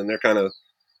about. And then they're kind of,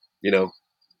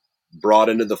 brought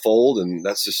into the fold, and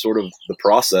that's just sort of the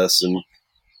process. And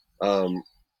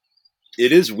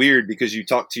it is weird because you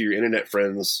talk to your internet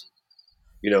friends,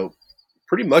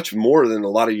 pretty much more than a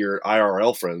lot of your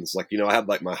IRL friends. Like, I have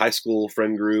like my high school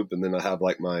friend group, and then I have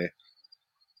like my,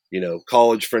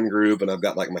 college friend group, and I've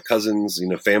got like my cousins,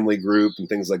 family group and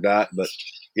things like that. But,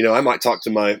 I might talk to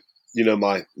my,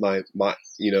 my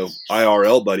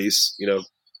IRL buddies,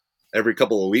 every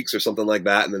couple of weeks or something like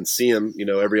that, and then see them,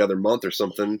 every other month or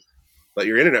something. But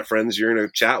your internet friends you're in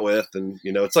a chat with, and,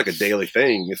 it's like a daily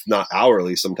thing, if not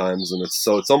hourly sometimes. And it's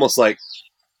almost like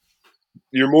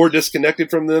you're more disconnected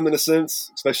from them in a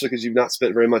sense, especially because you've not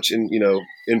spent very much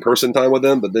in-person time with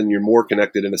them, but then you're more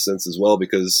connected in a sense as well,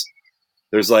 because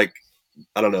there's like,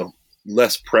 I don't know,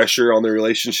 less pressure on the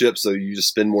relationship. So you just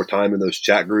spend more time in those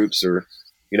chat groups, or,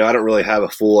 I don't really have a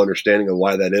full understanding of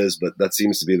why that is, but that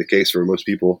seems to be the case for most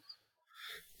people.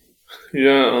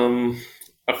 Yeah.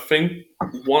 I think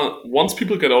once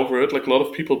people get over it, like a lot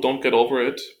of people don't get over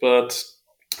it, but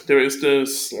there is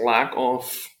this lack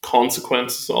of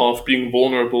consequences of being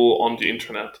vulnerable on the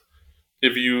internet.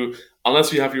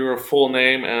 Unless you have your full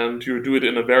name and you do it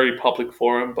in a very public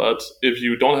forum, but if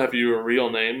you don't have your real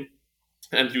name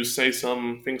and you say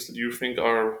some things that you think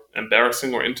are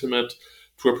embarrassing or intimate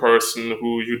to a person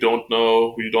who you don't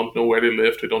know where they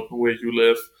live, who don't know where you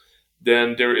live,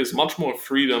 then there is much more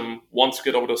freedom once you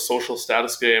get over the social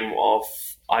status game of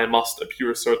I must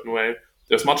appear a certain way.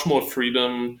 There's much more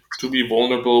freedom to be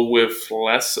vulnerable with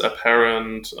less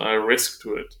apparent risk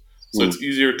to it. So it's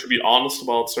easier to be honest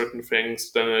about certain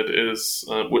things than it is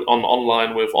on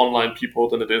online with online people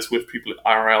than it is with people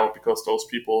IRL, because those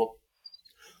people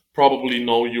probably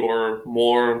know you're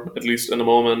more, at least in the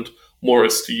moment, more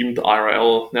esteemed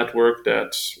IRL network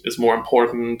that is more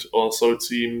important, or so it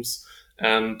seems.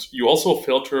 And you also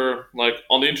filter, like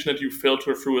on the internet, you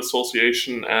filter through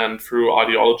association and through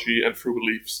ideology and through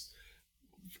beliefs.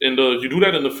 You do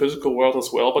that in the physical world as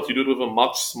well, but you do it with a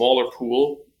much smaller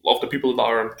pool of the people that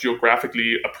are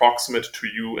geographically approximate to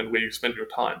you and where you spend your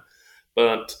time.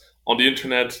 But on the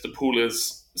internet, the pool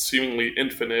is seemingly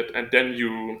infinite, and then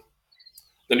you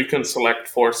can select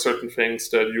for certain things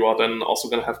that you are then also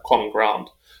going to have common ground.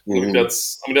 Mm-hmm.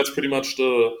 That's pretty much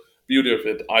the beauty of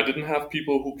it. I didn't have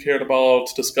people who cared about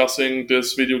discussing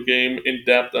this video game in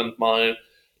depth, and my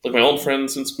own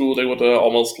friends in school, they would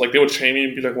almost like, they would shame me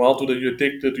and be like, "Well, are you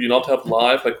addicted? Do you not have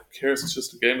life? Like, who cares? It's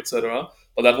just a game, etc."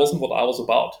 But that wasn't what I was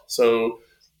about. So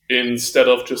instead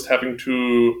of just having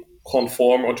to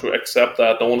conform or to accept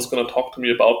that no one's going to talk to me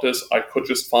about this, I could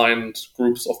just find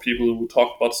groups of people who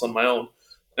talked about this on my own.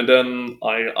 And then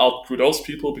I outgrew those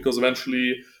people because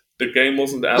eventually the game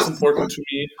wasn't as important to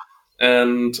me.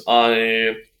 And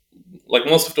like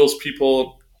most of those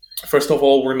people, first of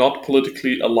all, were not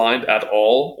politically aligned at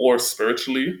all or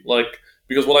spiritually.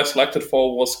 Because what I selected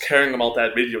for was caring about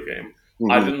that video game.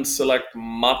 Mm-hmm. I didn't select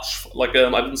much, for, in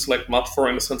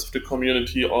the sense of the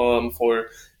community, for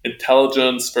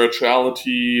intelligence,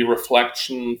 spirituality,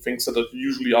 reflection, things that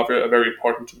usually are very, very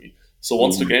important to me. So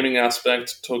once the gaming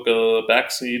aspect took a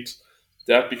backseat,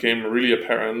 that became really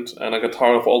apparent, and I got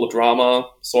tired of all the drama,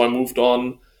 so I moved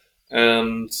on.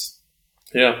 And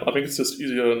yeah, I think it's just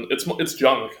easier. And it's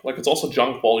junk. Like, it's also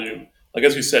junk volume. Like,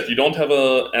 as you said, you don't have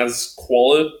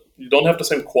you don't have the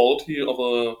same quality of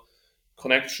a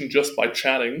connection just by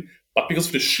chatting, but because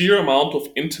of the sheer amount of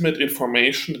intimate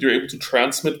information that you're able to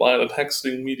transmit via the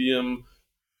texting medium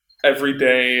every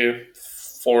day,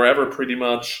 forever pretty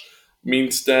much,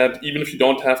 means that even if you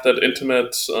don't have that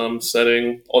intimate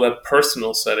setting, or that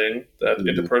personal setting, that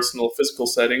interpersonal physical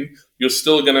setting, you're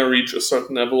still going to reach a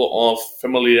certain level of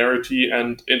familiarity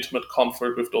and intimate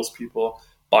comfort with those people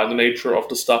by the nature of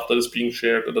the stuff that is being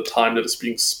shared and the time that is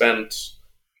being spent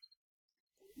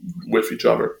with each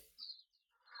other.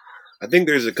 I think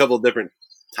there's a couple different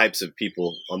types of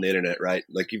people on the internet, right?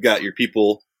 Like, you've got your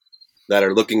people that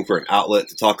are looking for an outlet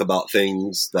to talk about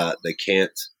things that they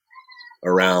can't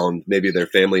around maybe their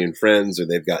family and friends, or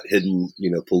they've got hidden,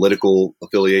 political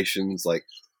affiliations. Like,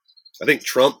 I think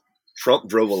Trump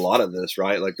drove a lot of this,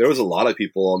 right? Like, there was a lot of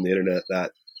people on the internet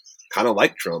that kind of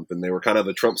liked Trump, and they were kind of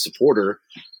a Trump supporter,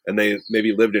 and they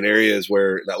maybe lived in areas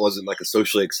where that wasn't like a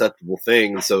socially acceptable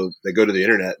thing. So they go to the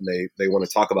internet and they want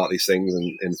to talk about these things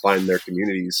and find their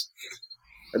communities.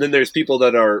 And then there's people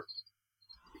that are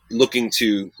looking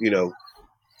to,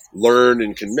 learn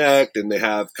and connect, and they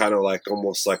have kind of like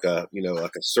almost like a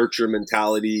like a searcher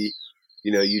mentality.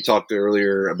 You talked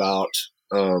earlier about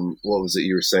what was it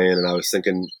you were saying, and I was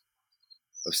thinking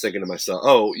to myself,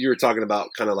 oh, you were talking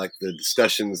about kind of like the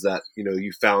discussions that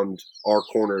you found our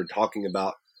corner talking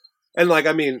about. And like,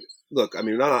 I mean, look, I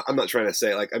mean, I'm not trying to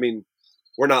say, like, I mean,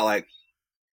 we're not like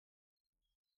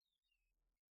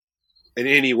in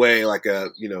any way like a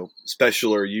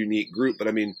special or unique group, but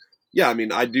I mean, yeah, I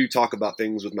mean, I do talk about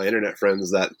things with my internet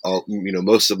friends that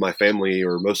most of my family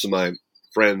or most of my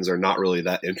friends are not really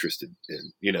that interested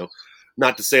in.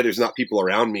 Not to say there's not people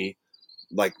around me,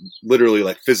 like literally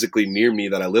like physically near me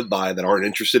that I live by, that aren't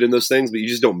interested in those things, but you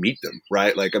just don't meet them,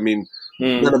 right? Like, I mean,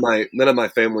 none of my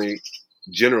family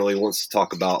generally wants to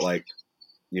talk about like,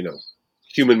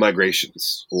 human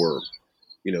migrations or,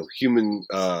 human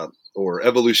or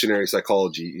evolutionary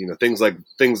psychology, things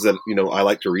that, I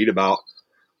like to read about.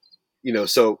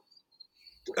 So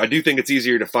I do think it's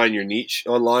easier to find your niche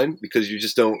online because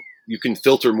you can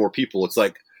filter more people. It's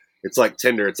like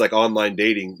Tinder. It's like online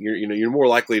dating. You're more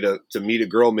likely to meet a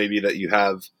girl maybe that you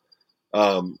have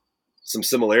some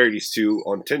similarities to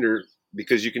on Tinder,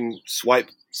 because you can swipe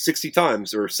 60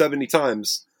 times or 70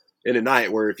 times in a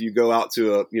night, where if you go out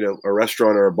to a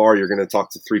restaurant or a bar, you're going to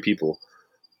talk to 3 people.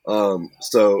 And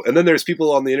then there's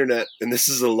people on the internet, and this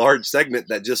is a large segment,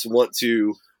 that just want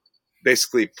to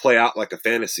basically play out like a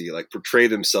fantasy, like portray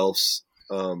themselves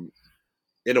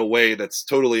in a way that's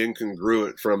totally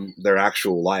incongruent from their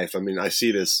actual life. I mean, I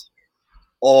see this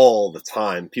all the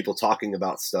time, people talking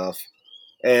about stuff,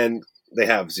 and they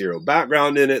have zero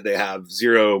background in it. They have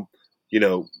zero,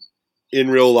 in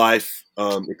real life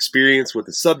experience with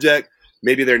the subject.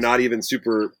 maybe they're not even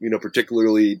super,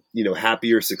 particularly,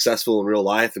 happy or successful in real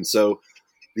life. And so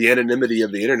the anonymity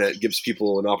of the internet gives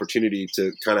people an opportunity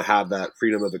to kind of have that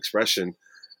freedom of expression.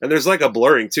 And there's like a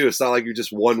blurring too. It's not like you're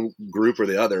just one group or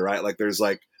the other, right? Like there's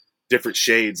like different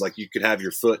shades. Like you could have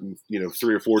your foot in,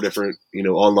 3 or 4 different,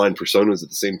 online personas at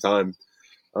the same time.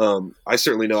 I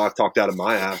certainly know I've talked out of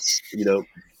my ass,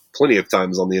 plenty of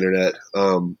times on the internet,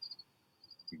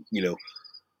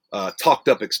 talked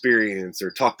up experience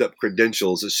or talked up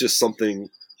credentials. It's just something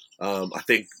I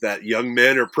think that young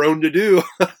men are prone to do.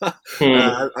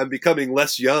 I'm becoming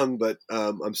less young, but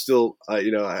I'm still,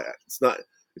 it's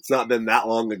not been that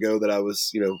long ago that I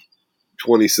was,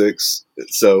 26.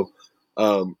 So,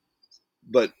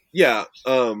 but yeah.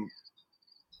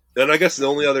 And I guess the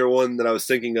only other one that I was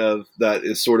thinking of that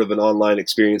is sort of an online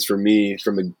experience for me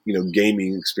from a,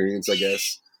 gaming experience, I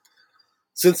guess.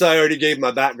 Since I already gave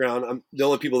my background, the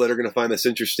only people that are going to find this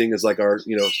interesting is like our,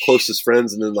 closest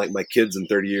friends and then like my kids in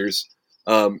 30 years.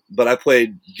 But I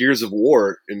played Gears of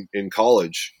War in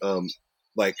college,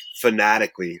 like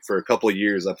fanatically for a couple of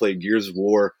years. I played Gears of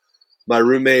War. My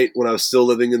roommate, when I was still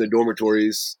living in the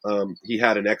dormitories, he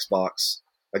had an Xbox.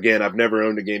 Again, I've never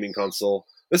owned a gaming console.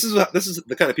 This is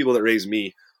the kind of people that raised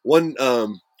me. One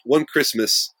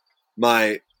Christmas,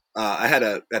 I had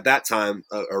at that time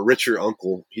a richer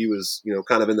uncle. He was,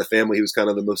 kind of in the family. He was kind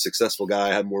of the most successful guy.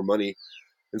 I had more money.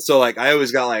 And so like, I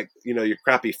always got like, your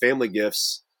crappy family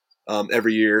gifts,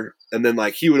 every year. And then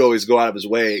like, he would always go out of his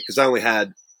way. Cause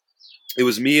it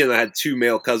was me and I had 2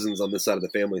 male cousins on this side of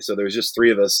the family. So there was just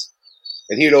 3 of us.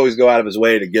 And he would always go out of his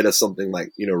way to get us something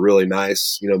like, really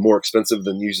nice, more expensive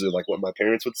than usually like what my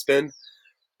parents would spend.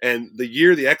 And the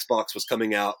year the Xbox was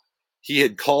coming out, he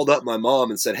had called up my mom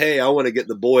and said, "Hey, I want to get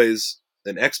the boys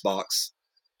an Xbox."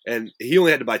 And he only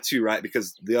had to buy 2, right?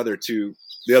 Because the other two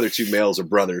males are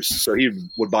brothers. So he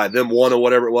would buy them one or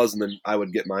whatever it was. And then I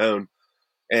would get my own.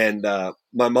 And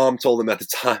my mom told him at the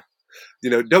time,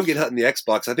 don't get Hutton the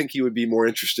Xbox. I think he would be more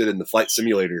interested in the Flight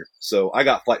Simulator. So I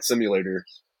got Flight Simulator,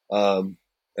 and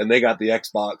they got the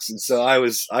Xbox. And so I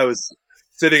was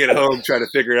sitting at home trying to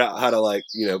figure out how to like,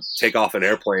 take off an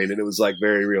airplane. And it was like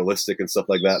very realistic and stuff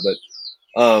like that. But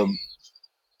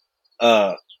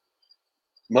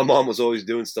my mom was always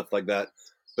doing stuff like that.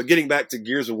 But getting back to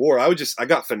Gears of War, I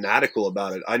got fanatical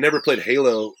about it. I never played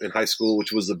Halo in high school,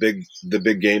 which was the big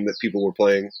game that people were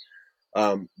playing.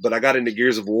 But I got into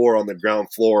Gears of War on the ground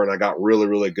floor and I got really,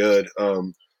 really good.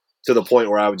 To the point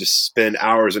where I would just spend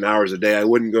hours and hours a day. I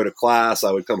wouldn't go to class.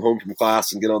 I would come home from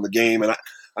class and get on the game. And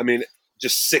I mean,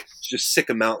 just sick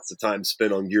amounts of time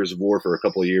spent on Gears of War for a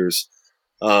couple of years.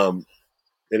 And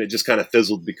it just kind of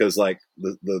fizzled because like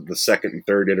the second and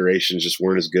third iterations just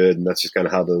weren't as good. And that's just kind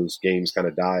of how those games kind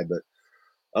of died. But,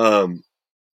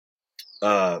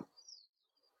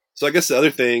 so I guess the other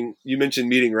thing you mentioned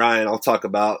meeting Ryan, I'll talk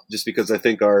about just because I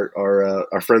think our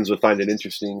friends would find it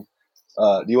interesting.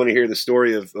 Do you want to hear the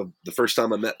story of the first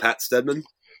time I met Pat Stedman?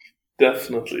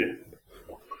 Definitely.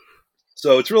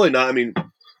 So it's really not, I mean,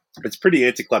 it's pretty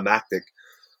anticlimactic,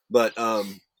 but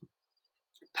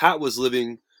Pat was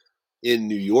living in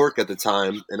New York at the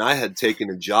time, and I had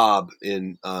taken a job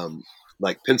in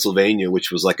like Pennsylvania,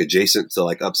 which was like adjacent to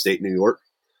like upstate New York.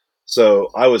 So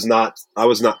I was not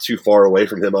too far away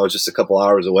from him. I was just a couple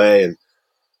hours away,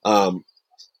 and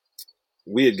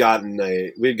we had gotten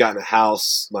a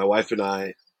house. My wife and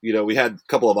I, we had a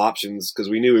couple of options because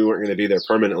we knew we weren't going to be there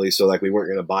permanently. So like we weren't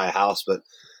going to buy a house, but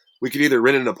we could either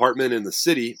rent an apartment in the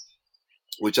city,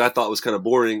 which I thought was kind of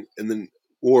boring,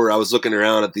 or I was looking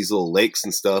around at these little lakes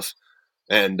and stuff,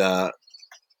 and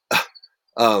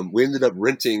we ended up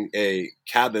renting a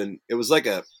cabin. It was like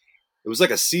a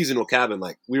seasonal cabin.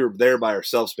 Like we were there by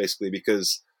ourselves basically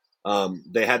because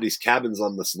they had these cabins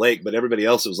on this lake, but everybody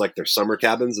else, it was like their summer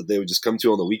cabins that they would just come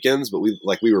to on the weekends. But we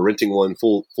were renting one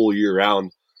full year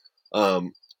round.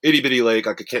 Itty bitty lake.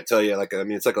 Like I can't tell you,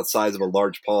 it's like the size of a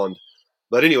large pond.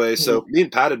 But anyway, so me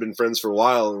and Pat had been friends for a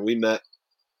while, and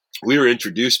we were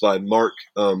introduced by Mark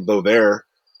Bovair,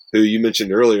 who you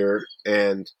mentioned earlier.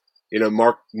 And,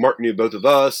 Mark knew both of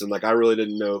us, and like, I really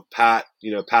didn't know Pat.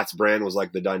 Pat's brand was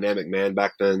like the dynamic man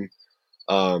back then.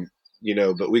 But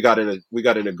we got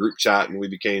in a group chat and we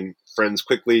became friends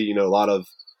quickly. A lot of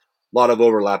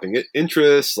overlapping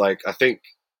interests. Like, I think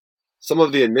some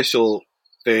of the initial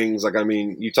things, like, I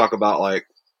mean, you talk about like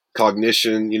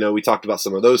cognition, we talked about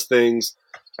some of those things.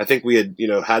 I think we had,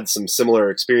 had some similar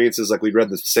experiences. Like we'd read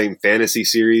the same fantasy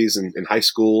series in high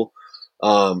school.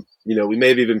 We may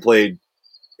have even played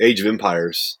Age of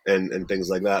Empires and things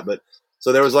like that. But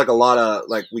so there was like a lot of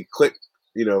like, we clicked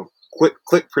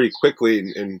pretty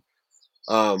quickly.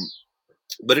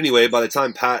 But anyway, by the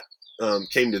time Pat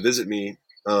came to visit me.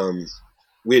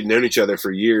 We had known each other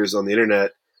for years on the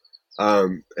internet.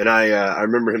 And I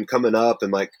remember him coming up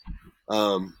and like,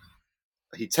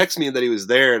 he texted me that he was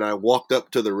there, and I walked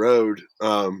up to the road,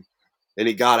 and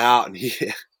he got out, and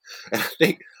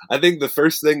and I think the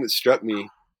first thing that struck me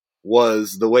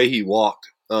was the way he walked.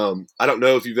 I don't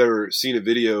know if you've ever seen a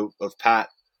video of Pat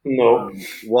No.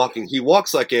 walking. He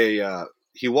walks like a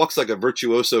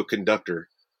virtuoso conductor.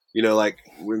 You know, like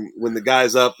when the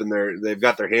guy's up and they've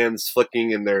got their hands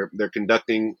flicking and they're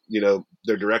conducting. You know,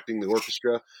 they're directing the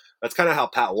orchestra. That's kind of how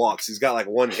Pat walks. He's got like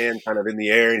one hand kind of in the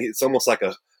air, and it's almost like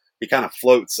he kind of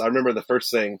floats. I remember the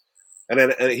first thing,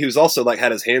 and he was also like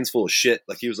had his hands full of shit,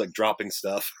 like he was like dropping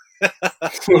stuff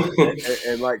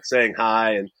and like saying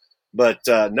hi. But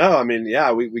no, I mean,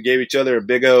 yeah, we gave each other a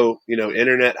big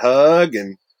internet hug,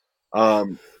 and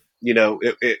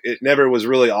it never was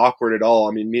really awkward at all.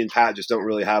 I mean, me and Pat just don't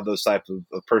really have those types of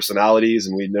personalities,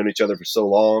 and we'd known each other for so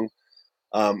long.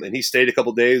 And he stayed a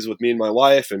couple days with me and my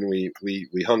wife, and we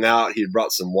hung out. He had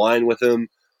brought some wine with him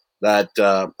that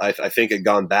I think had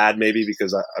gone bad, maybe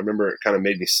because I remember it kind of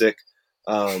made me sick.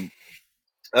 And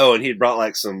he had brought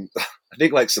like some, I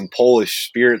think like some Polish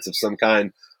spirits of some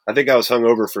kind. I think I was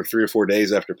hungover for 3 or 4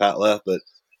 days after Pat left, but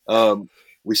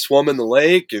we swam in the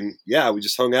lake, and yeah, we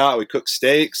just hung out. We cooked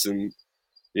steaks and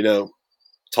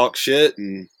talked shit,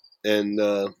 and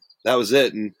that was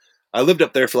it. And I lived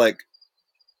up there for like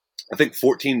I think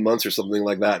 14 months or something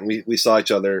like that, and we saw each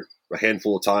other a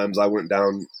handful of times. I went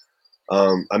down.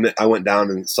 I went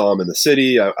down and saw him in the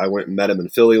city. I went and met him in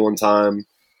Philly one time.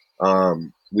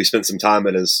 We spent some time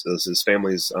at his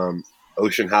family's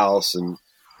ocean house and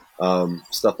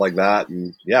stuff like that.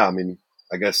 And yeah, I mean,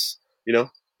 I guess that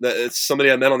it's somebody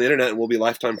I met on the internet, and we'll be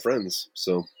lifetime friends.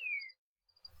 So,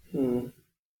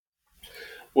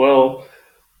 Well,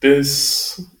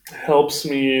 this helps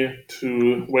me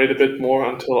to wait a bit more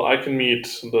until I can meet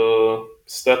the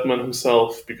Stedman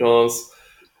himself, because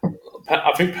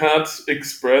I think Pat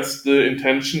expressed the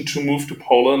intention to move to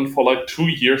Poland for like 2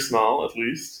 years now, at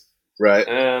least. right.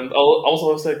 And also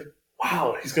I was like,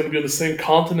 wow, he's going to be on the same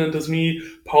continent as me.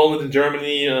 Poland and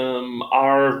Germany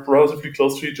are relatively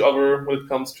close to each other when it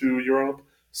comes to Europe.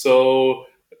 So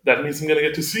that means I'm going to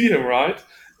get to see him, right?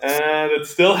 And it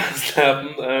still hasn't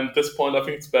happened. And at this point, I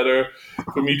think it's better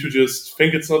for me to just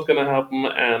think it's not going to happen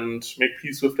and make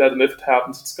peace with that. And if it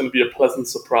happens, it's going to be a pleasant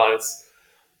surprise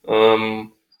for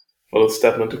the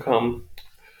Stedman to come.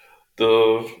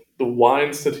 The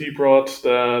wines that he brought,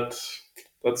 did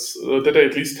they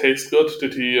at least taste good?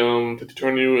 Did he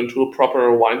turn you into a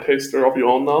proper wine taster of your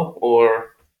own now,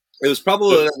 or it was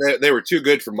probably they were too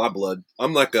good for my blood.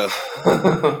 I'm like a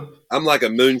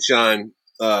moonshine,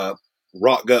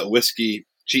 rock gut whiskey,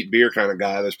 cheap beer kind of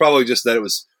guy. There's probably just that it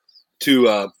was too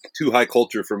high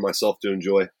culture for myself to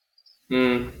enjoy.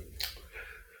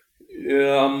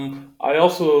 Yeah, I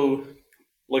also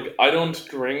I don't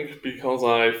drink because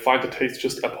I find the taste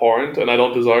just abhorrent, and I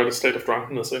don't desire the state of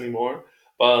drunkenness anymore.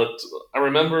 But I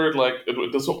remember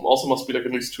this also must be like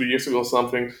at least 2 years ago or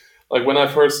something. Like when I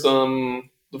first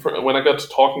when I got to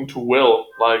talking to Will,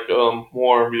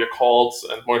 more via calls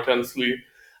and more intensely,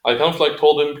 I kind of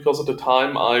told him, because at the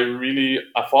time I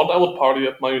thought I would party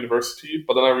at my university,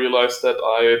 but then I realized that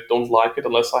I don't like it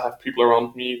unless I have people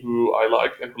around me who I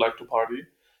like and who like to party.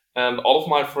 And all of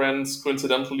my friends,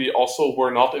 coincidentally, also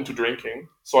were not into drinking.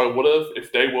 So I would have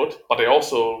if they would, but they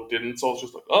also didn't. So I was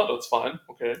just like, oh, that's fine,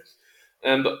 okay.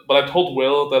 But I told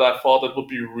Will that I thought it would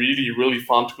be really, really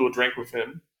fun to go drink with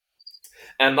him.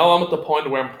 And now I'm at the point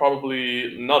where I'm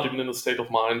probably not even in the state of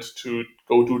mind to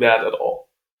go do that at all.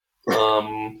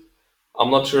 I'm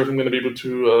not sure if I'm going to be able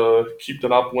to keep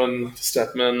that up when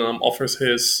Stedman offers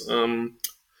his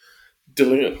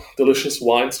delicious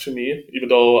wines to me, even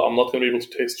though I'm not going to be able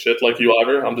to taste shit like you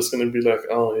either. I'm just going to be like,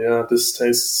 oh yeah, this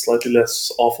tastes slightly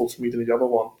less awful to me than the other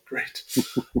one. Great.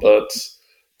 But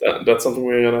that's something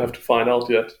we're going to have to find out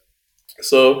yet.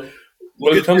 So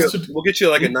we'll get you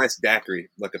like a nice daiquiri,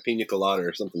 like a pina colada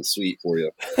or something sweet for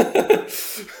you.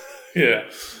 Yeah,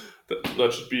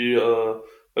 that should be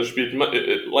I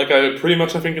pretty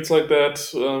much, I think it's like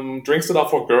that. Drinks that are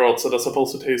for girls that are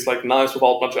supposed to taste like nice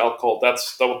without much alcohol. That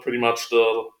was pretty much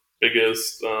the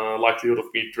biggest likelihood of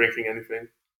me drinking anything.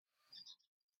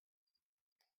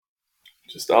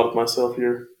 Just outed myself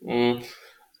here.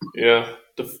 Yeah,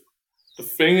 the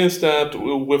thing is that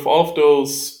with all of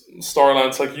those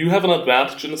storylines, you have an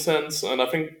advantage in a sense, and I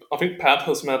think Pat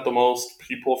has met the most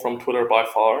people from Twitter by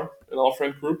far in our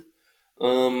friend group.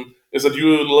 Is that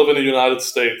you live in the United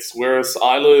States, whereas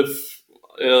I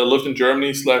lived in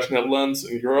Germany / Netherlands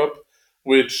in Europe,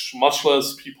 which much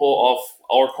less people of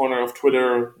our corner of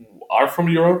Twitter are from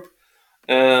Europe.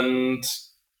 And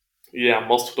yeah,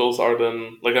 most of those are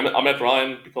then, like, I met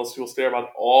Ryan because he was there, but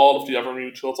all of the other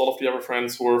mutuals, all of the other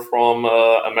friends were from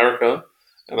America,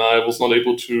 and I was not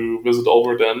able to visit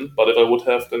over then. But if I would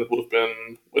have, then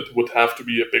it would have to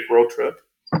be a big road trip.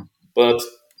 But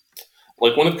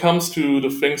like when it comes to the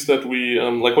things that we,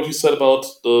 like what you said about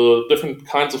the different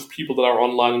kinds of people that are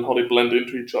online and how they blend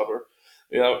into each other.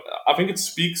 Yeah, I think it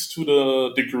speaks to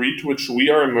the degree to which we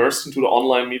are immersed into the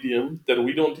online medium that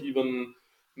we don't even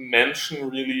mention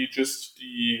really just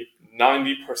the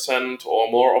 90%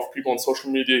 or more of people on social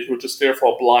media who are just there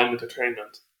for blind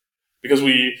entertainment. Because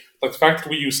we, like the fact that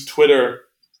we use Twitter,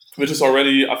 which is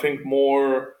already, I think,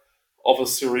 more of a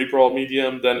cerebral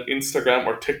medium than Instagram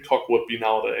or TikTok would be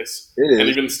nowadays. It And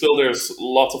is. even still, there's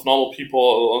lots of normal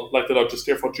people like that are just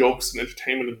there for jokes and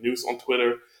entertainment and news on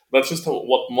Twitter. That's just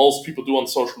what most people do on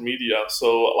social media.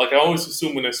 So, like, I always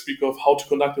assume when I speak of how to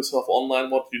conduct yourself online,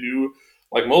 what you do,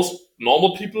 like most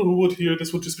normal people who would hear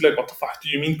this would just be like, "What the fuck do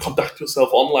you mean conduct yourself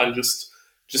online?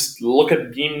 Just look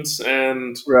at memes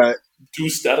and Right. do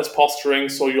status posturing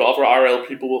so your other IRL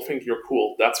people will think you're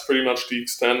cool." That's pretty much the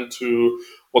extent to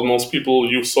what most people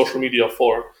use social media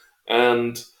for.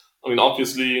 And I mean,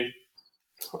 obviously,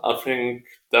 I think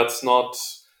that's not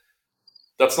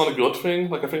a good thing.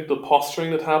 Like, I think the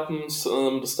posturing that happens,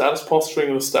 the status posturing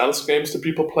and the status games that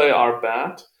people play are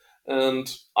bad.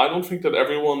 And I don't think that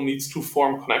everyone needs to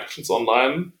form connections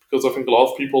online, because I think a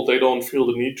lot of people, they don't feel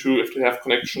the need to if they have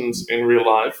connections in real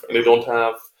life and they don't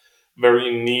have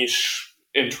very niche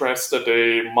interests that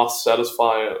they must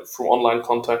satisfy through online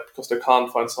contact because they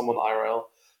can't find someone IRL.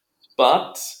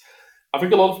 But I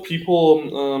think a lot of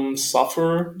people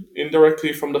suffer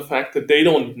indirectly from the fact that they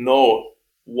don't know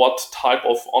what type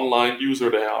of online user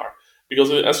they are.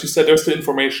 Because, as you said, there's the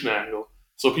information angle.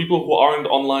 So people who aren't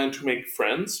online to make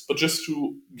friends, but just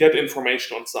to get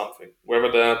information on something,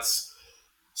 whether that's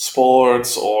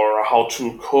sports or how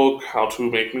to cook, how to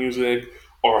make music,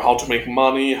 or how to make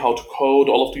money, how to code,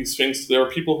 all of these things. There are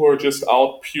people who are just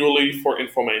out purely for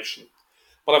information.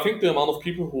 But I think the amount of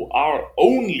people who are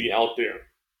only out there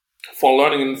for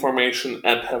learning information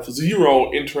and have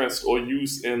zero interest or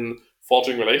use in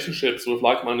forging relationships with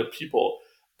like-minded people,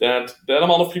 that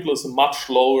amount of people is much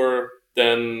lower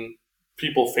than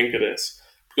people think it is.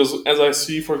 Because as I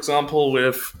see, for example,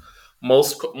 with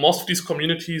most of these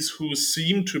communities who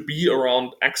seem to be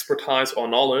around expertise or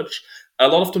knowledge, a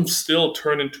lot of them still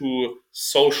turn into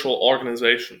social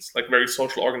organizations, like very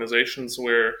social organizations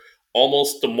where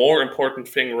almost the more important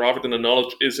thing rather than the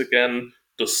knowledge is again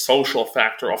the social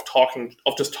factor of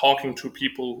just talking to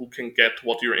people who can get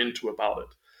what you're into about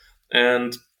it.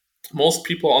 And most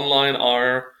people online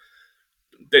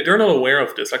they're not aware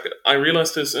of this. Like, I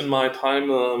realized this in my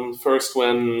time first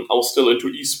when I was still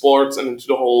into esports and into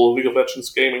the whole League of Legends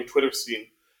gaming Twitter scene.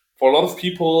 For a lot of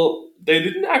people, they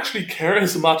didn't actually care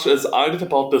as much as I did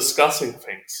about discussing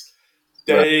things.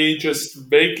 Right. They just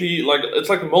vaguely, like, it's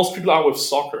like most people are with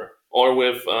soccer or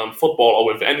with football or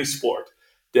with any sport,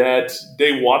 that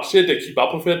they watch it, they keep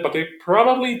up with it, but they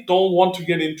probably don't want to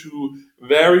get into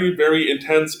very, very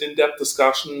intense, in-depth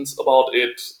discussions about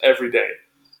it every day.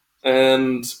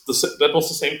 And that was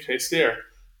the same case there.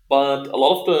 But a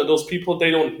lot of those people, they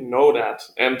don't know that,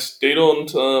 and they don't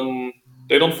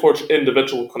forge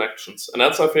individual connections, and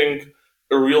that's, I think,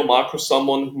 a real mark for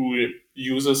someone who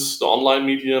uses the online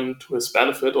medium to his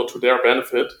benefit or to their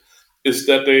benefit, is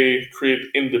that they create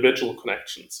individual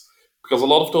connections. Because a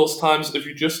lot of those times, if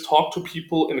you just talk to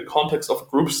people in the context of a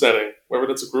group setting, whether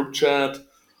that's a group chat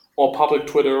or public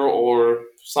Twitter or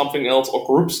something else, or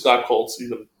group Skype calls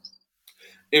even,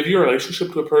 if your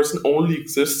relationship to a person only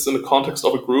exists in the context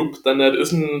of a group, then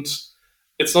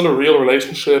it's not a real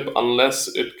relationship unless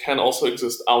it can also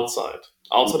exist outside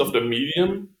of the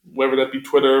medium, whether that be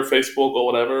Twitter, Facebook, or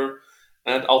whatever,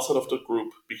 and outside of the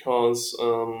group, because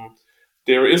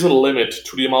there is a limit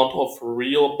to the amount of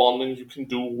real bonding you can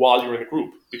do while you're in a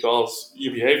group, because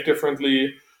you behave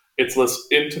differently. It's less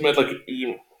intimate.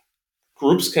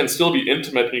 Groups can still be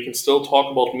intimate, and you can still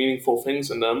talk about meaningful things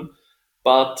in them,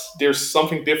 but there's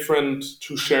something different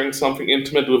to sharing something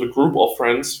intimate with a group of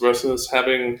friends versus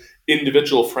having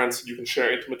individual friends that you can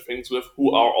share intimate things with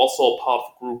who are also part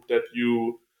of a group that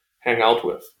you hang out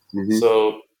with. Mm-hmm.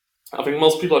 So I think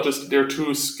most people they're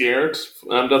too scared.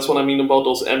 And that's what I mean about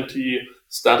those empty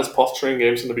status posturing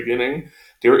games in the beginning.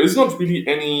 There is not really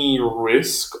any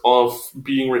risk of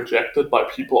being rejected by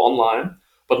people online,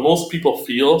 but most people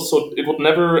feel so it would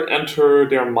never enter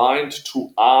their mind to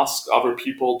ask other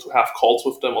people to have calls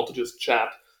with them or to just chat,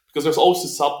 because there's always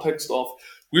the subtext of,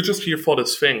 we're just here for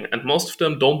this thing, and most of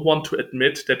them don't want to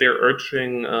admit that they're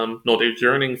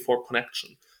yearning for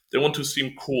connection. They want to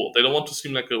seem cool. They don't want to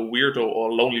seem like a weirdo or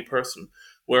a lonely person.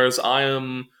 Whereas I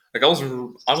am, like, I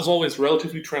was always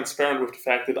relatively transparent with the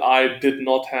fact that I did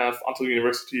not have, until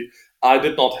university, I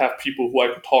did not have people who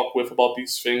I could talk with about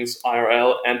these things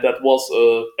IRL, and that was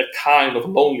a kind of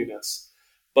loneliness.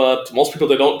 But most people,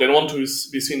 they don't want to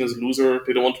be seen as a loser.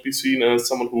 They don't want to be seen as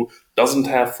someone who doesn't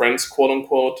have friends, quote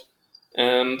unquote.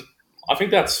 And I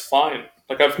think that's fine.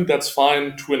 Like, I think that's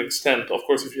fine to an extent. Of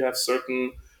course, if you have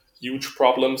certain huge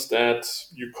problems that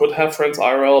you could have friends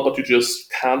IRL, but you just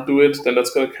can't do it, then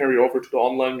that's going to carry over to the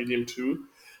online medium too.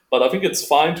 But I think it's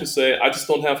fine to say, I just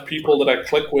don't have people that I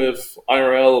click with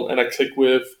IRL, and I click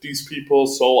with these people,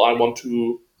 so I want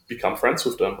to become friends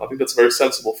with them. I think that's a very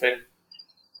sensible thing.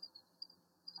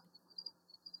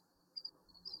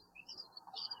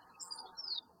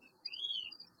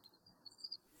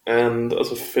 And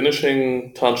as a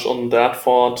finishing touch on that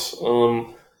thought,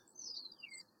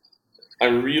 I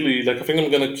really like. I think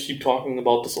I'm gonna keep talking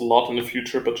about this a lot in the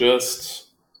future, but just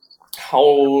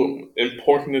how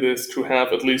important it is to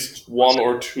have at least one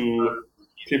or two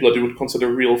people that you would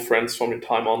consider real friends from your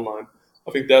time online.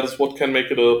 I think that is what can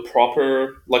make it a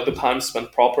proper, like the time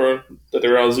spent proper, that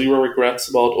there are zero regrets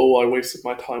about, oh, I wasted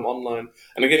my time online.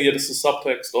 And again, yeah, this is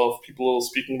subtext of people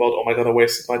speaking about, oh my god, I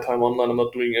wasted my time online, I'm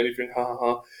not doing anything, ha ha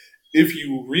ha. If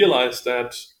you realize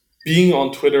that being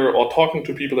on Twitter or talking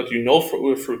to people that you know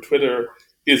through Twitter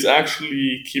is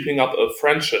actually keeping up a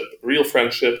friendship, real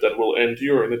friendship that will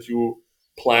endure and that you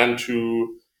plan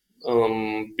to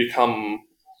become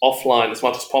offline as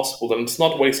much as possible, then it's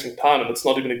not wasting time and it's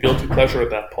not even a guilty pleasure at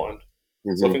that point.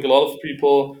 So I think a lot of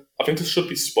people, I think this should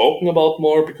be spoken about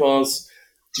more, because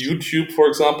YouTube, for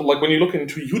example, like when you look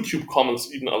into YouTube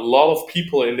comments, even a lot of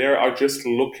people in there are just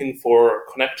looking for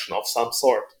a connection of some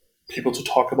sort. People to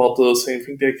talk about the same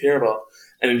thing they care about.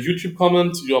 And in YouTube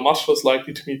comments, you are much less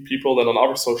likely to meet people than on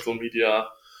other social media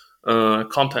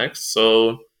contexts.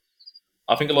 So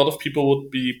I think a lot of people would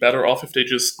be better off if they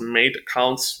just made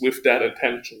accounts with that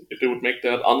intention. If they would make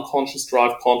that unconscious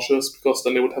drive conscious, because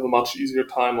then they would have a much easier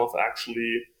time of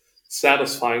actually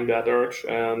satisfying that urge.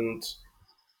 And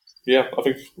yeah, I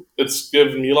think it's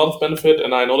given me a lot of benefit.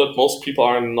 And I know that most people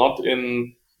are not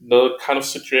in the kind of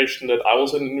situation that I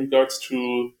was in regards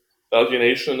to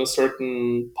alienation in a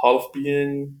certain part of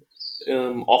being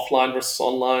offline versus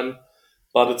online.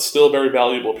 But it's still very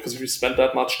valuable, because if you spend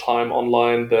that much time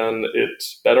online, then it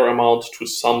better amounts to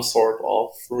some sort of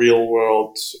real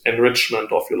world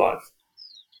enrichment of your life.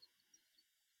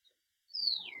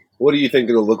 What do you think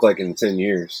it'll look like in 10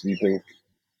 years? Do you think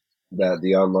that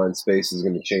the online space is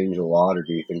going to change a lot, or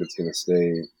do you think it's going to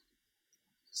stay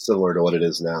similar to what it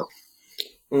is now?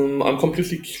 I'm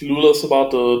completely clueless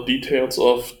about the details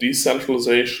of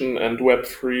decentralization and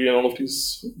Web3 and all of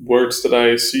these words that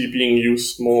I see being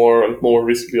used more and more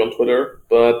recently on Twitter.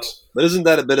 But isn't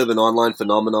that a bit of an online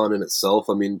phenomenon in itself?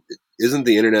 I mean, isn't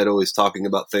the internet always talking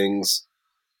about things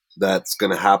that's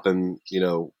going to happen,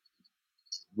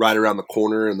 right around the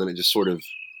corner, and then it just sort of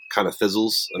kind of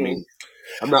fizzles? I mean,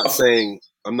 I'm not saying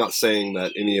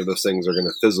that any of those things are going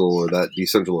to fizzle or that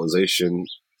decentralization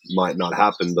might not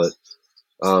happen, but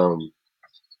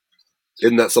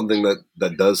isn't that something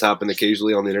that does happen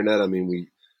occasionally on the internet? I mean,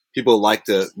 people like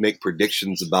to make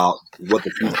predictions about what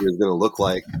the future is going to look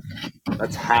like.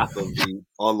 That's half of the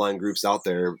online groups out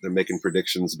there. They're making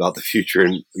predictions about the future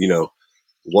in,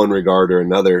 one regard or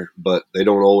another, but they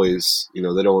don't always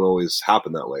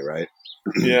happen that way, right?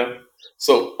 Yeah.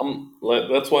 So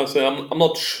that's why I say I'm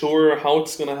not sure how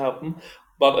it's gonna happen.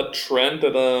 But a trend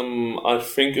that I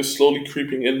think is slowly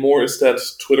creeping in more is that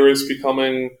Twitter is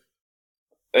becoming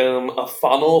a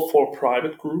funnel for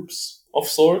private groups of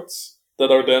sorts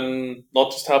that are then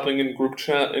not just happening in group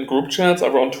chats,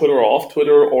 either on Twitter or off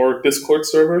Twitter, or Discord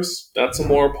servers. That's a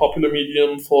more popular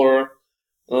medium for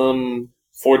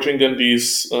forging then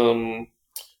these usually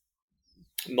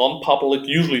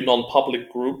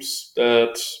non-public groups,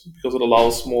 that because it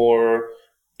allows more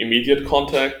immediate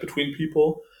contact between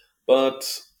people. But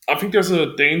I think there's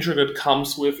a danger that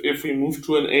comes with if we move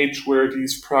to an age where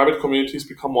these private communities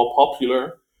become more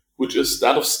popular, which is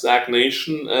that of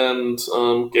stagnation and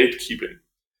gatekeeping.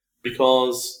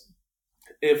 Because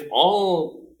if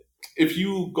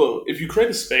you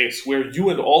create a space where you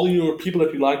and all your people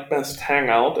that you like best hang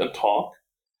out and talk,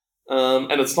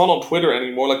 and it's not on Twitter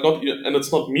anymore, and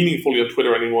it's not meaningfully on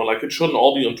Twitter anymore. Like, it shouldn't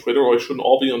all be on Twitter, or it shouldn't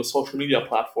all be on a social media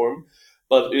platform.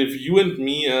 But if you and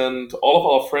me and all of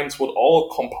our friends would all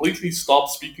completely stop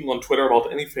speaking on Twitter about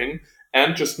anything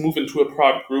and just move into a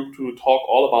private group to talk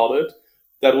all about it,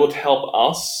 that would help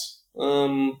us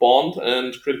bond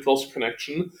and create a closer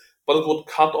connection. But it would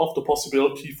cut off the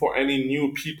possibility for any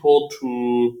new people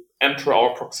to enter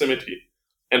our proximity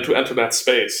and to enter that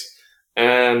space.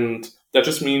 And that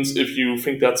just means if you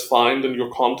think that's fine, then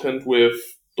you're content with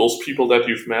those people that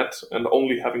you've met and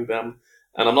only having them.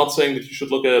 And I'm not saying that you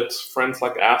should look at friends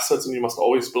like assets and you must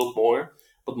always build more.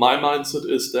 But my mindset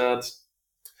is that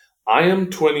I am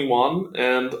 21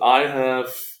 and I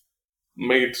have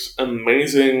made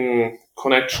amazing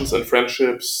connections and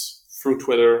friendships through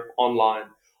Twitter online.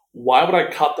 Why would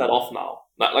I cut that off now?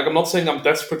 Like, I'm not saying I'm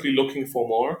desperately looking for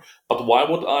more, but why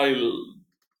would I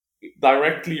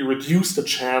directly reduce the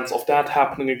chance of that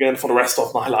happening again for the rest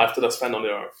of my life that I spend on the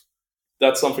earth?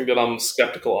 That's something that I'm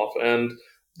skeptical of. And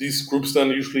these groups then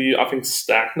usually, I think,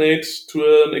 stagnate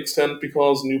to an extent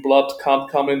because new blood can't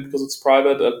come in because it's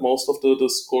private and most of the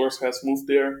discourse has moved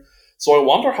there. So I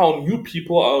wonder how new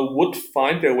people would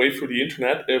find their way through the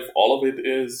internet if all of it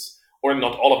is, or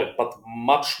not all of it, but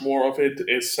much more of it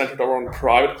is centered around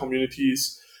private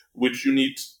communities, which you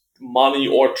need money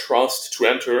or trust to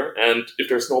enter. And if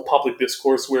there's no public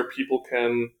discourse where people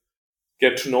can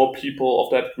get to know people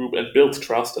of that group and build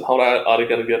trust, and how are they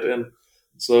going to get in?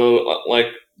 So,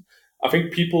 I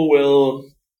think people will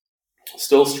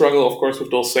still struggle, of course, with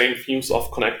those same themes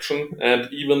of connection,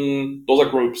 and even those are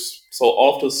groups. So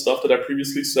all of the stuff that I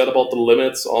previously said about the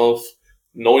limits of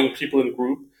knowing people in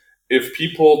group, if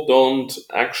people don't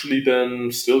actually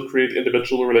then still create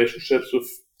individual relationships with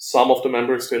some of the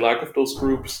members they like of those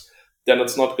groups, then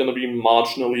it's not going to be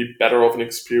marginally better of an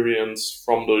experience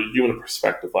from the human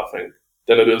perspective, I think,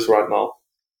 than it is right now.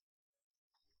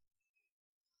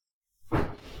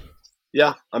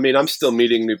 Yeah, I mean, I'm still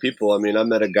meeting new people. I mean, I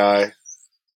met a guy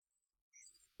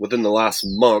within the last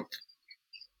month,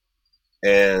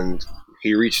 and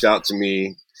he reached out to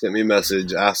me, sent me a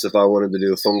message, asked if I wanted to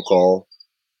do a phone call,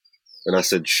 and I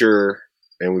said sure.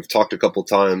 And we've talked a couple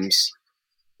times,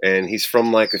 and he's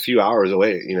from like a few hours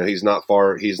away. You know, he's not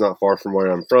far. He's not far from where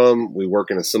I'm from. We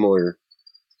work in a similar,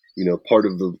 part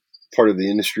of the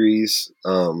industries.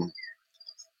 You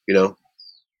know.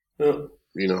 Yeah.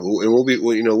 And we'll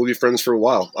be friends for a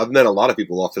while. I've met a lot of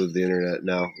people off of the internet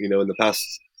now. In the past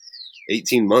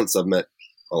 18 months, I've met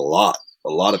a lot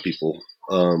of people.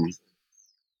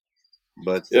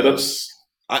 But Yeah, that's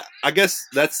I guess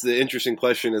that's the interesting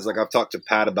question. Is like I've talked to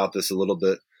Pat about this a little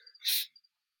bit.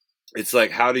 It's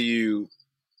like how do you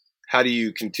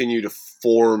continue to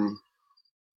form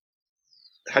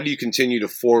a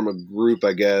group,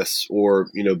 I guess, or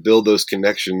build those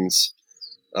connections.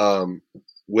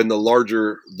 When the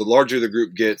larger the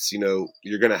group gets,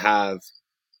 you're going to have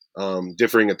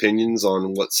differing opinions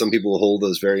on what some people hold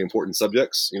as very important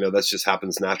subjects. That just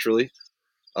happens naturally.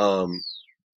 And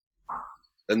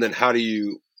then how do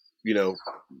you,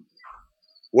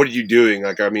 what are you doing?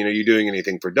 Like, I mean, are you doing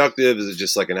anything productive? Is it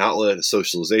just like an outlet, a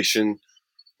socialization?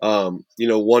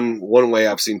 One way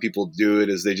I've seen people do it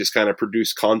is they just kind of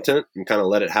produce content and kind of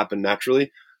let it happen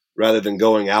naturally rather than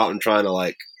going out and trying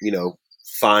to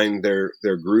find their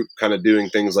group, kind of doing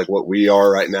things like what we are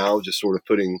right now, just sort of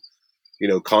putting,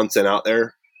 content out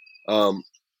there.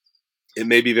 It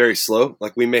may be very slow.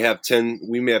 Like we may have 10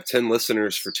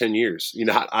 listeners for 10 years,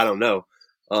 I don't know.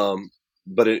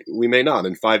 But we may not.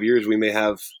 In 5 years, we may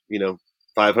have,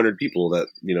 500 people that,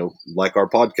 like our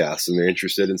podcast and they're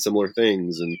interested in similar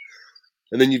things. And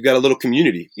then you've got a little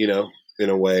community, in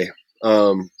a way.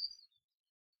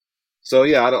 So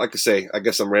yeah, I don't like to say, I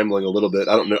guess I'm rambling a little bit.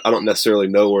 I don't know. I don't necessarily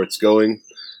know where it's going.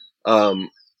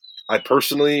 I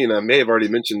personally, and I may have already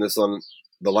mentioned this on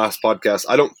the last podcast,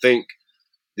 I don't think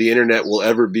the internet will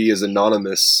ever be as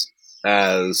anonymous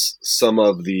as some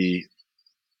of the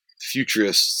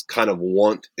futurists kind of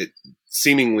want it.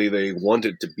 Seemingly they want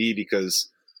it to be, because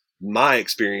my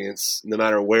experience, no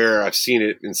matter where I've seen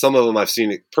it, and some of them I've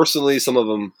seen it personally, some of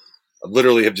them I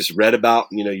literally have just read about,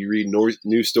 you read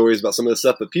news stories about some of this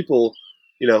stuff, but people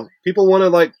want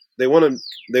to they want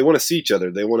to see each other.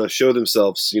 They want to show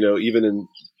themselves, even in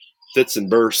fits and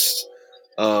bursts,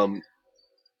 no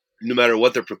matter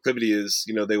what their proclivity is,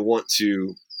 they want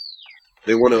to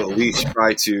at least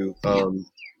try to,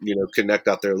 connect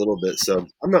out there a little bit. So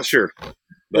I'm not sure,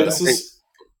 but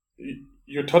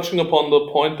you're touching upon the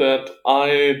point that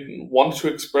I wanted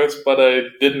to express, but I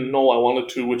didn't know I wanted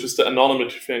to, which is the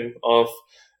anonymity thing of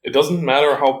it doesn't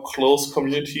matter how close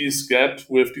communities get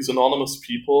with these anonymous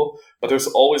people, but there's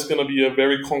always going to be a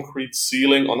very concrete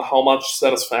ceiling on how much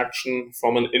satisfaction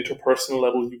from an interpersonal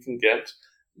level you can get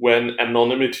when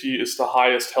anonymity is the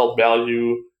highest held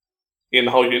value in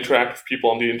how you interact with people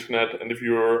on the internet. And if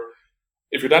you're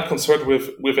that concerned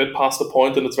with it past the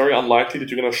point, then it's very unlikely that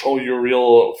you're going to show your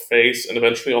real face and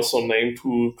eventually also name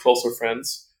to closer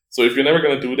friends. So if you're never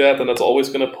going to do that, then that's always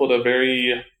going to put a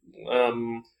very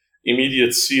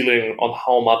immediate ceiling on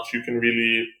how much you can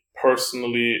really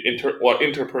personally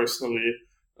interpersonally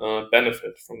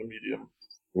benefit from the medium.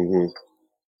 Mm-hmm.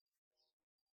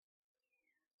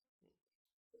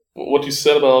 What you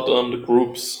said about the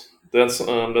groups, that's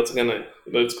again,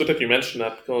 it's good that you mentioned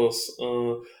that, because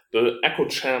the echo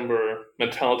chamber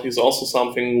mentality is also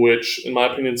something which, in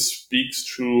my opinion,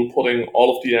 speaks to putting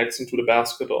all of the eggs into the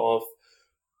basket of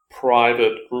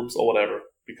private groups or whatever,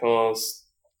 because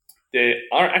they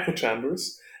are echo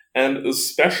chambers, and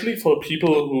especially for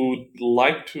people who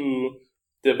like to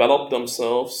develop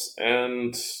themselves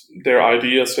and their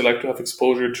ideas, they like to have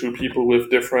exposure to people with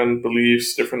different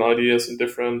beliefs, different ideas, and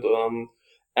different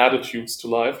attitudes to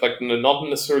life. Like, not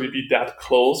necessarily be that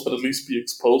close, but at least be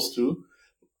exposed to.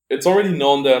 It's already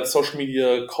known that social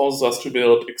media causes us to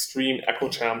build extreme echo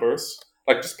chambers,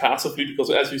 like just passively, because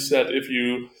as you said, if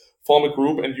you form a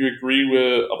group and you agree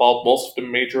with about most of the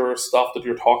major stuff that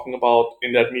you're talking about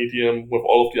in that medium with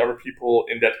all of the other people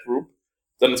in that group,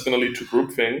 then it's going to lead to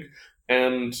groupthink.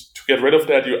 And to get rid of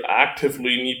that, you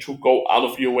actively need to go out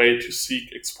of your way to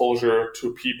seek exposure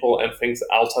to people and things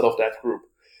outside of that group.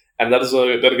 And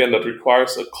that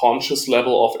requires a conscious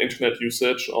level of internet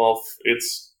usage, of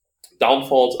its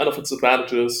downfalls and of its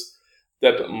advantages,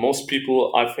 that most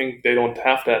people, I think, they don't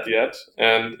have that yet.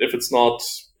 And if it's not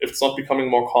becoming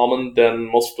more common,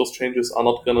 then most of those changes are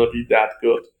not going to be that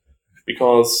good,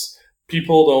 because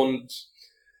people don't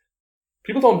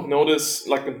notice.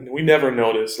 Like, we never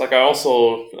notice. Like, I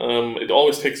also it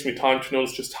always takes me time to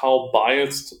notice just how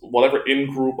biased whatever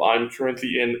in-group I'm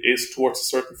currently in is towards a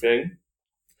certain thing.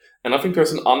 And I think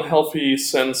there's an unhealthy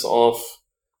sense of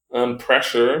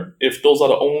pressure if those are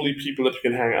the only people that you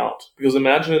can hang out. Because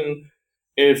imagine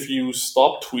if you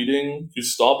stop tweeting, you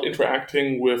stop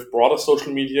interacting with broader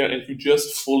social media, and you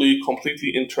just fully,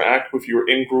 completely interact with your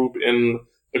in-group in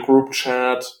a group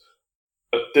chat,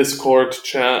 a Discord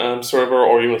chat server,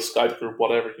 or even a Skype group,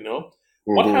 whatever,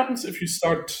 Mm-hmm. What happens if you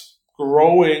start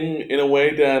growing in a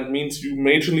way that means you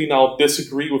majorly now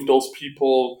disagree with those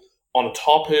people on a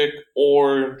topic,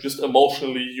 or just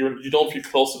emotionally you don't feel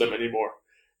close to them anymore?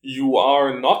 You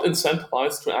are not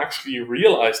incentivized to actually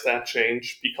realize that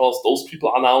change, because those people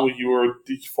are now your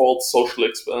default social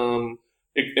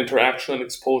interaction and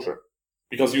exposure,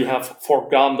 because you have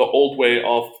forgone the old way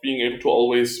of being able to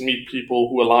always meet people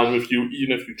who align with you,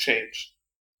 even if you change.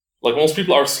 Like, most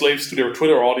people are slaves to their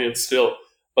Twitter audience still,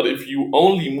 but if you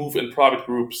only move in private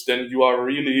groups, then you are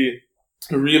really,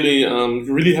 really,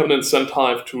 you really have an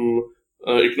incentive to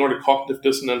ignore the cognitive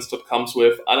dissonance that comes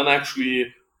with, I don't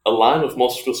actually align with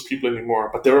most of those people anymore,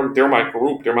 but they're my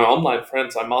group, they're my online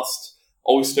friends. I must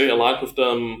always stay aligned with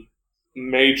them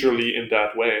majorly in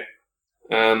that way.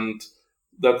 And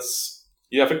that's,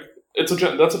 I think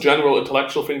that's a general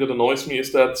intellectual thing that annoys me,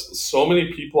 is that so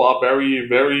many people are very,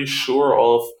 very sure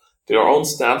of their own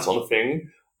stance on a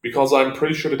thing, because I'm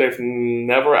pretty sure that they've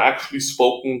never actually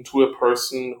spoken to a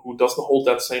person who doesn't hold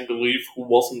that same belief, who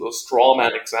wasn't a straw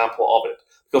man example of it.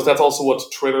 Because that's also what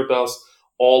Twitter does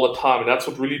all the time. And that's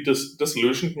what really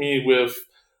disillusioned me with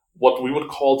what we would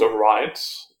call the right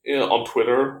on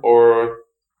Twitter, or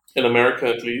in America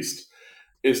at least,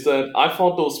 is that I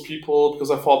thought those people,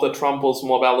 because I thought that Trump was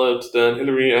more valid than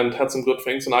Hillary and had some good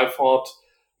things, and I thought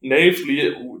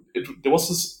naively there was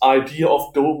this idea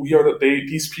of,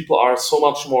 these people are so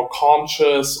much more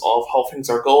conscious of how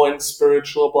things are going,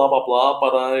 spiritual, blah blah blah.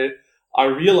 But I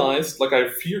realized, like, I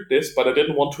feared this, but I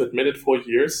didn't want to admit it for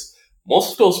years.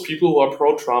 Most of those people who are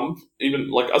pro-Trump,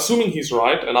 even, like, assuming he's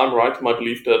right, and I'm right in my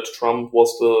belief that Trump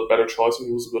was the better choice and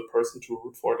he was a good person to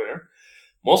root for there,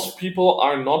 most people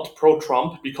are not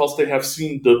pro-Trump because they have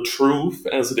seen the truth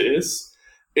as it is.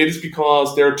 It is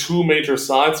because there are two major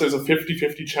sides. There's a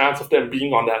 50-50 chance of them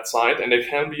being on that side, and they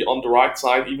can be on the right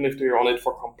side even if they're on it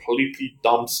for completely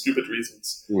dumb, stupid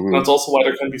reasons. Mm-hmm. And that's also why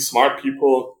there can be smart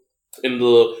people in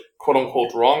the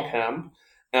quote-unquote wrong camp.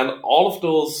 And all of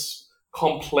those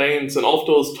complaints and all of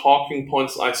those talking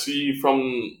points I see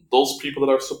from those people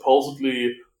that are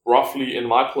supposedly roughly in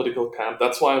my political camp,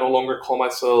 that's why I no longer call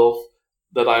myself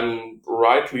that I'm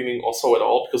right-leaning or so at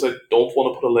all, because I don't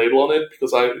want to put a label on it,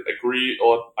 because I agree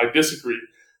or I disagree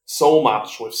so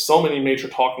much with so many major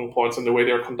talking points and the way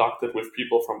they're conducted with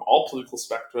people from all political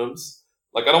spectrums.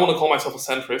 Like, I don't want to call myself a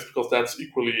centrist, because that's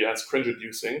equally as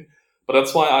cringe-inducing, but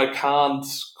that's why I can't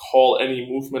call any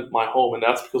movement my home, and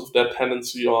that's because of that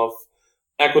tendency of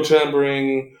echo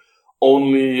chambering,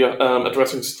 only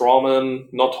addressing strawmen,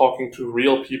 not talking to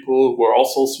real people who are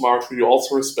also smart, who you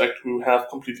also respect, who have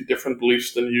completely different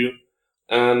beliefs than you.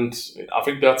 And I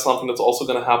think that's something that's also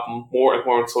going to happen more and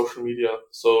more on social media.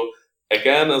 So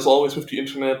again, as always with the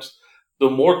internet, the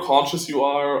more conscious you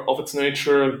are of its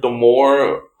nature, the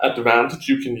more advantage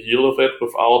you can yield of it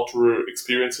without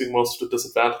experiencing most of the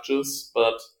disadvantages.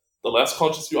 But the less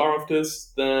conscious you are of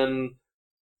this, then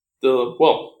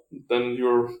then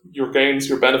your gains,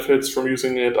 your benefits from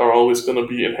using it are always going to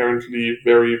be inherently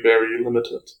very, very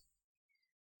limited.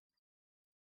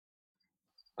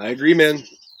 I agree, man.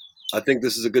 I think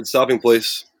this is a good stopping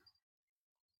place.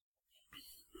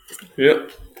 Yeah,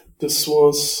 this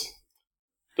was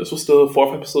the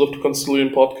fourth episode of the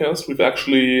Constellium podcast. We've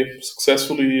actually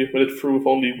successfully made it through with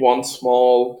only one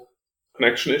small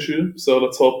connection issue. So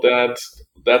let's hope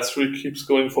that streak keeps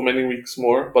going for many weeks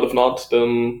more. But if not,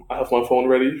 then I have my phone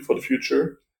ready for the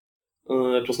future.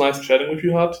 It was nice chatting with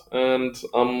you, Hut, and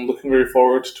I'm looking very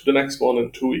forward to the next one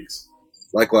in 2 weeks.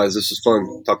 Likewise, this was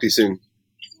fun. Talk to you soon.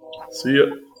 See ya.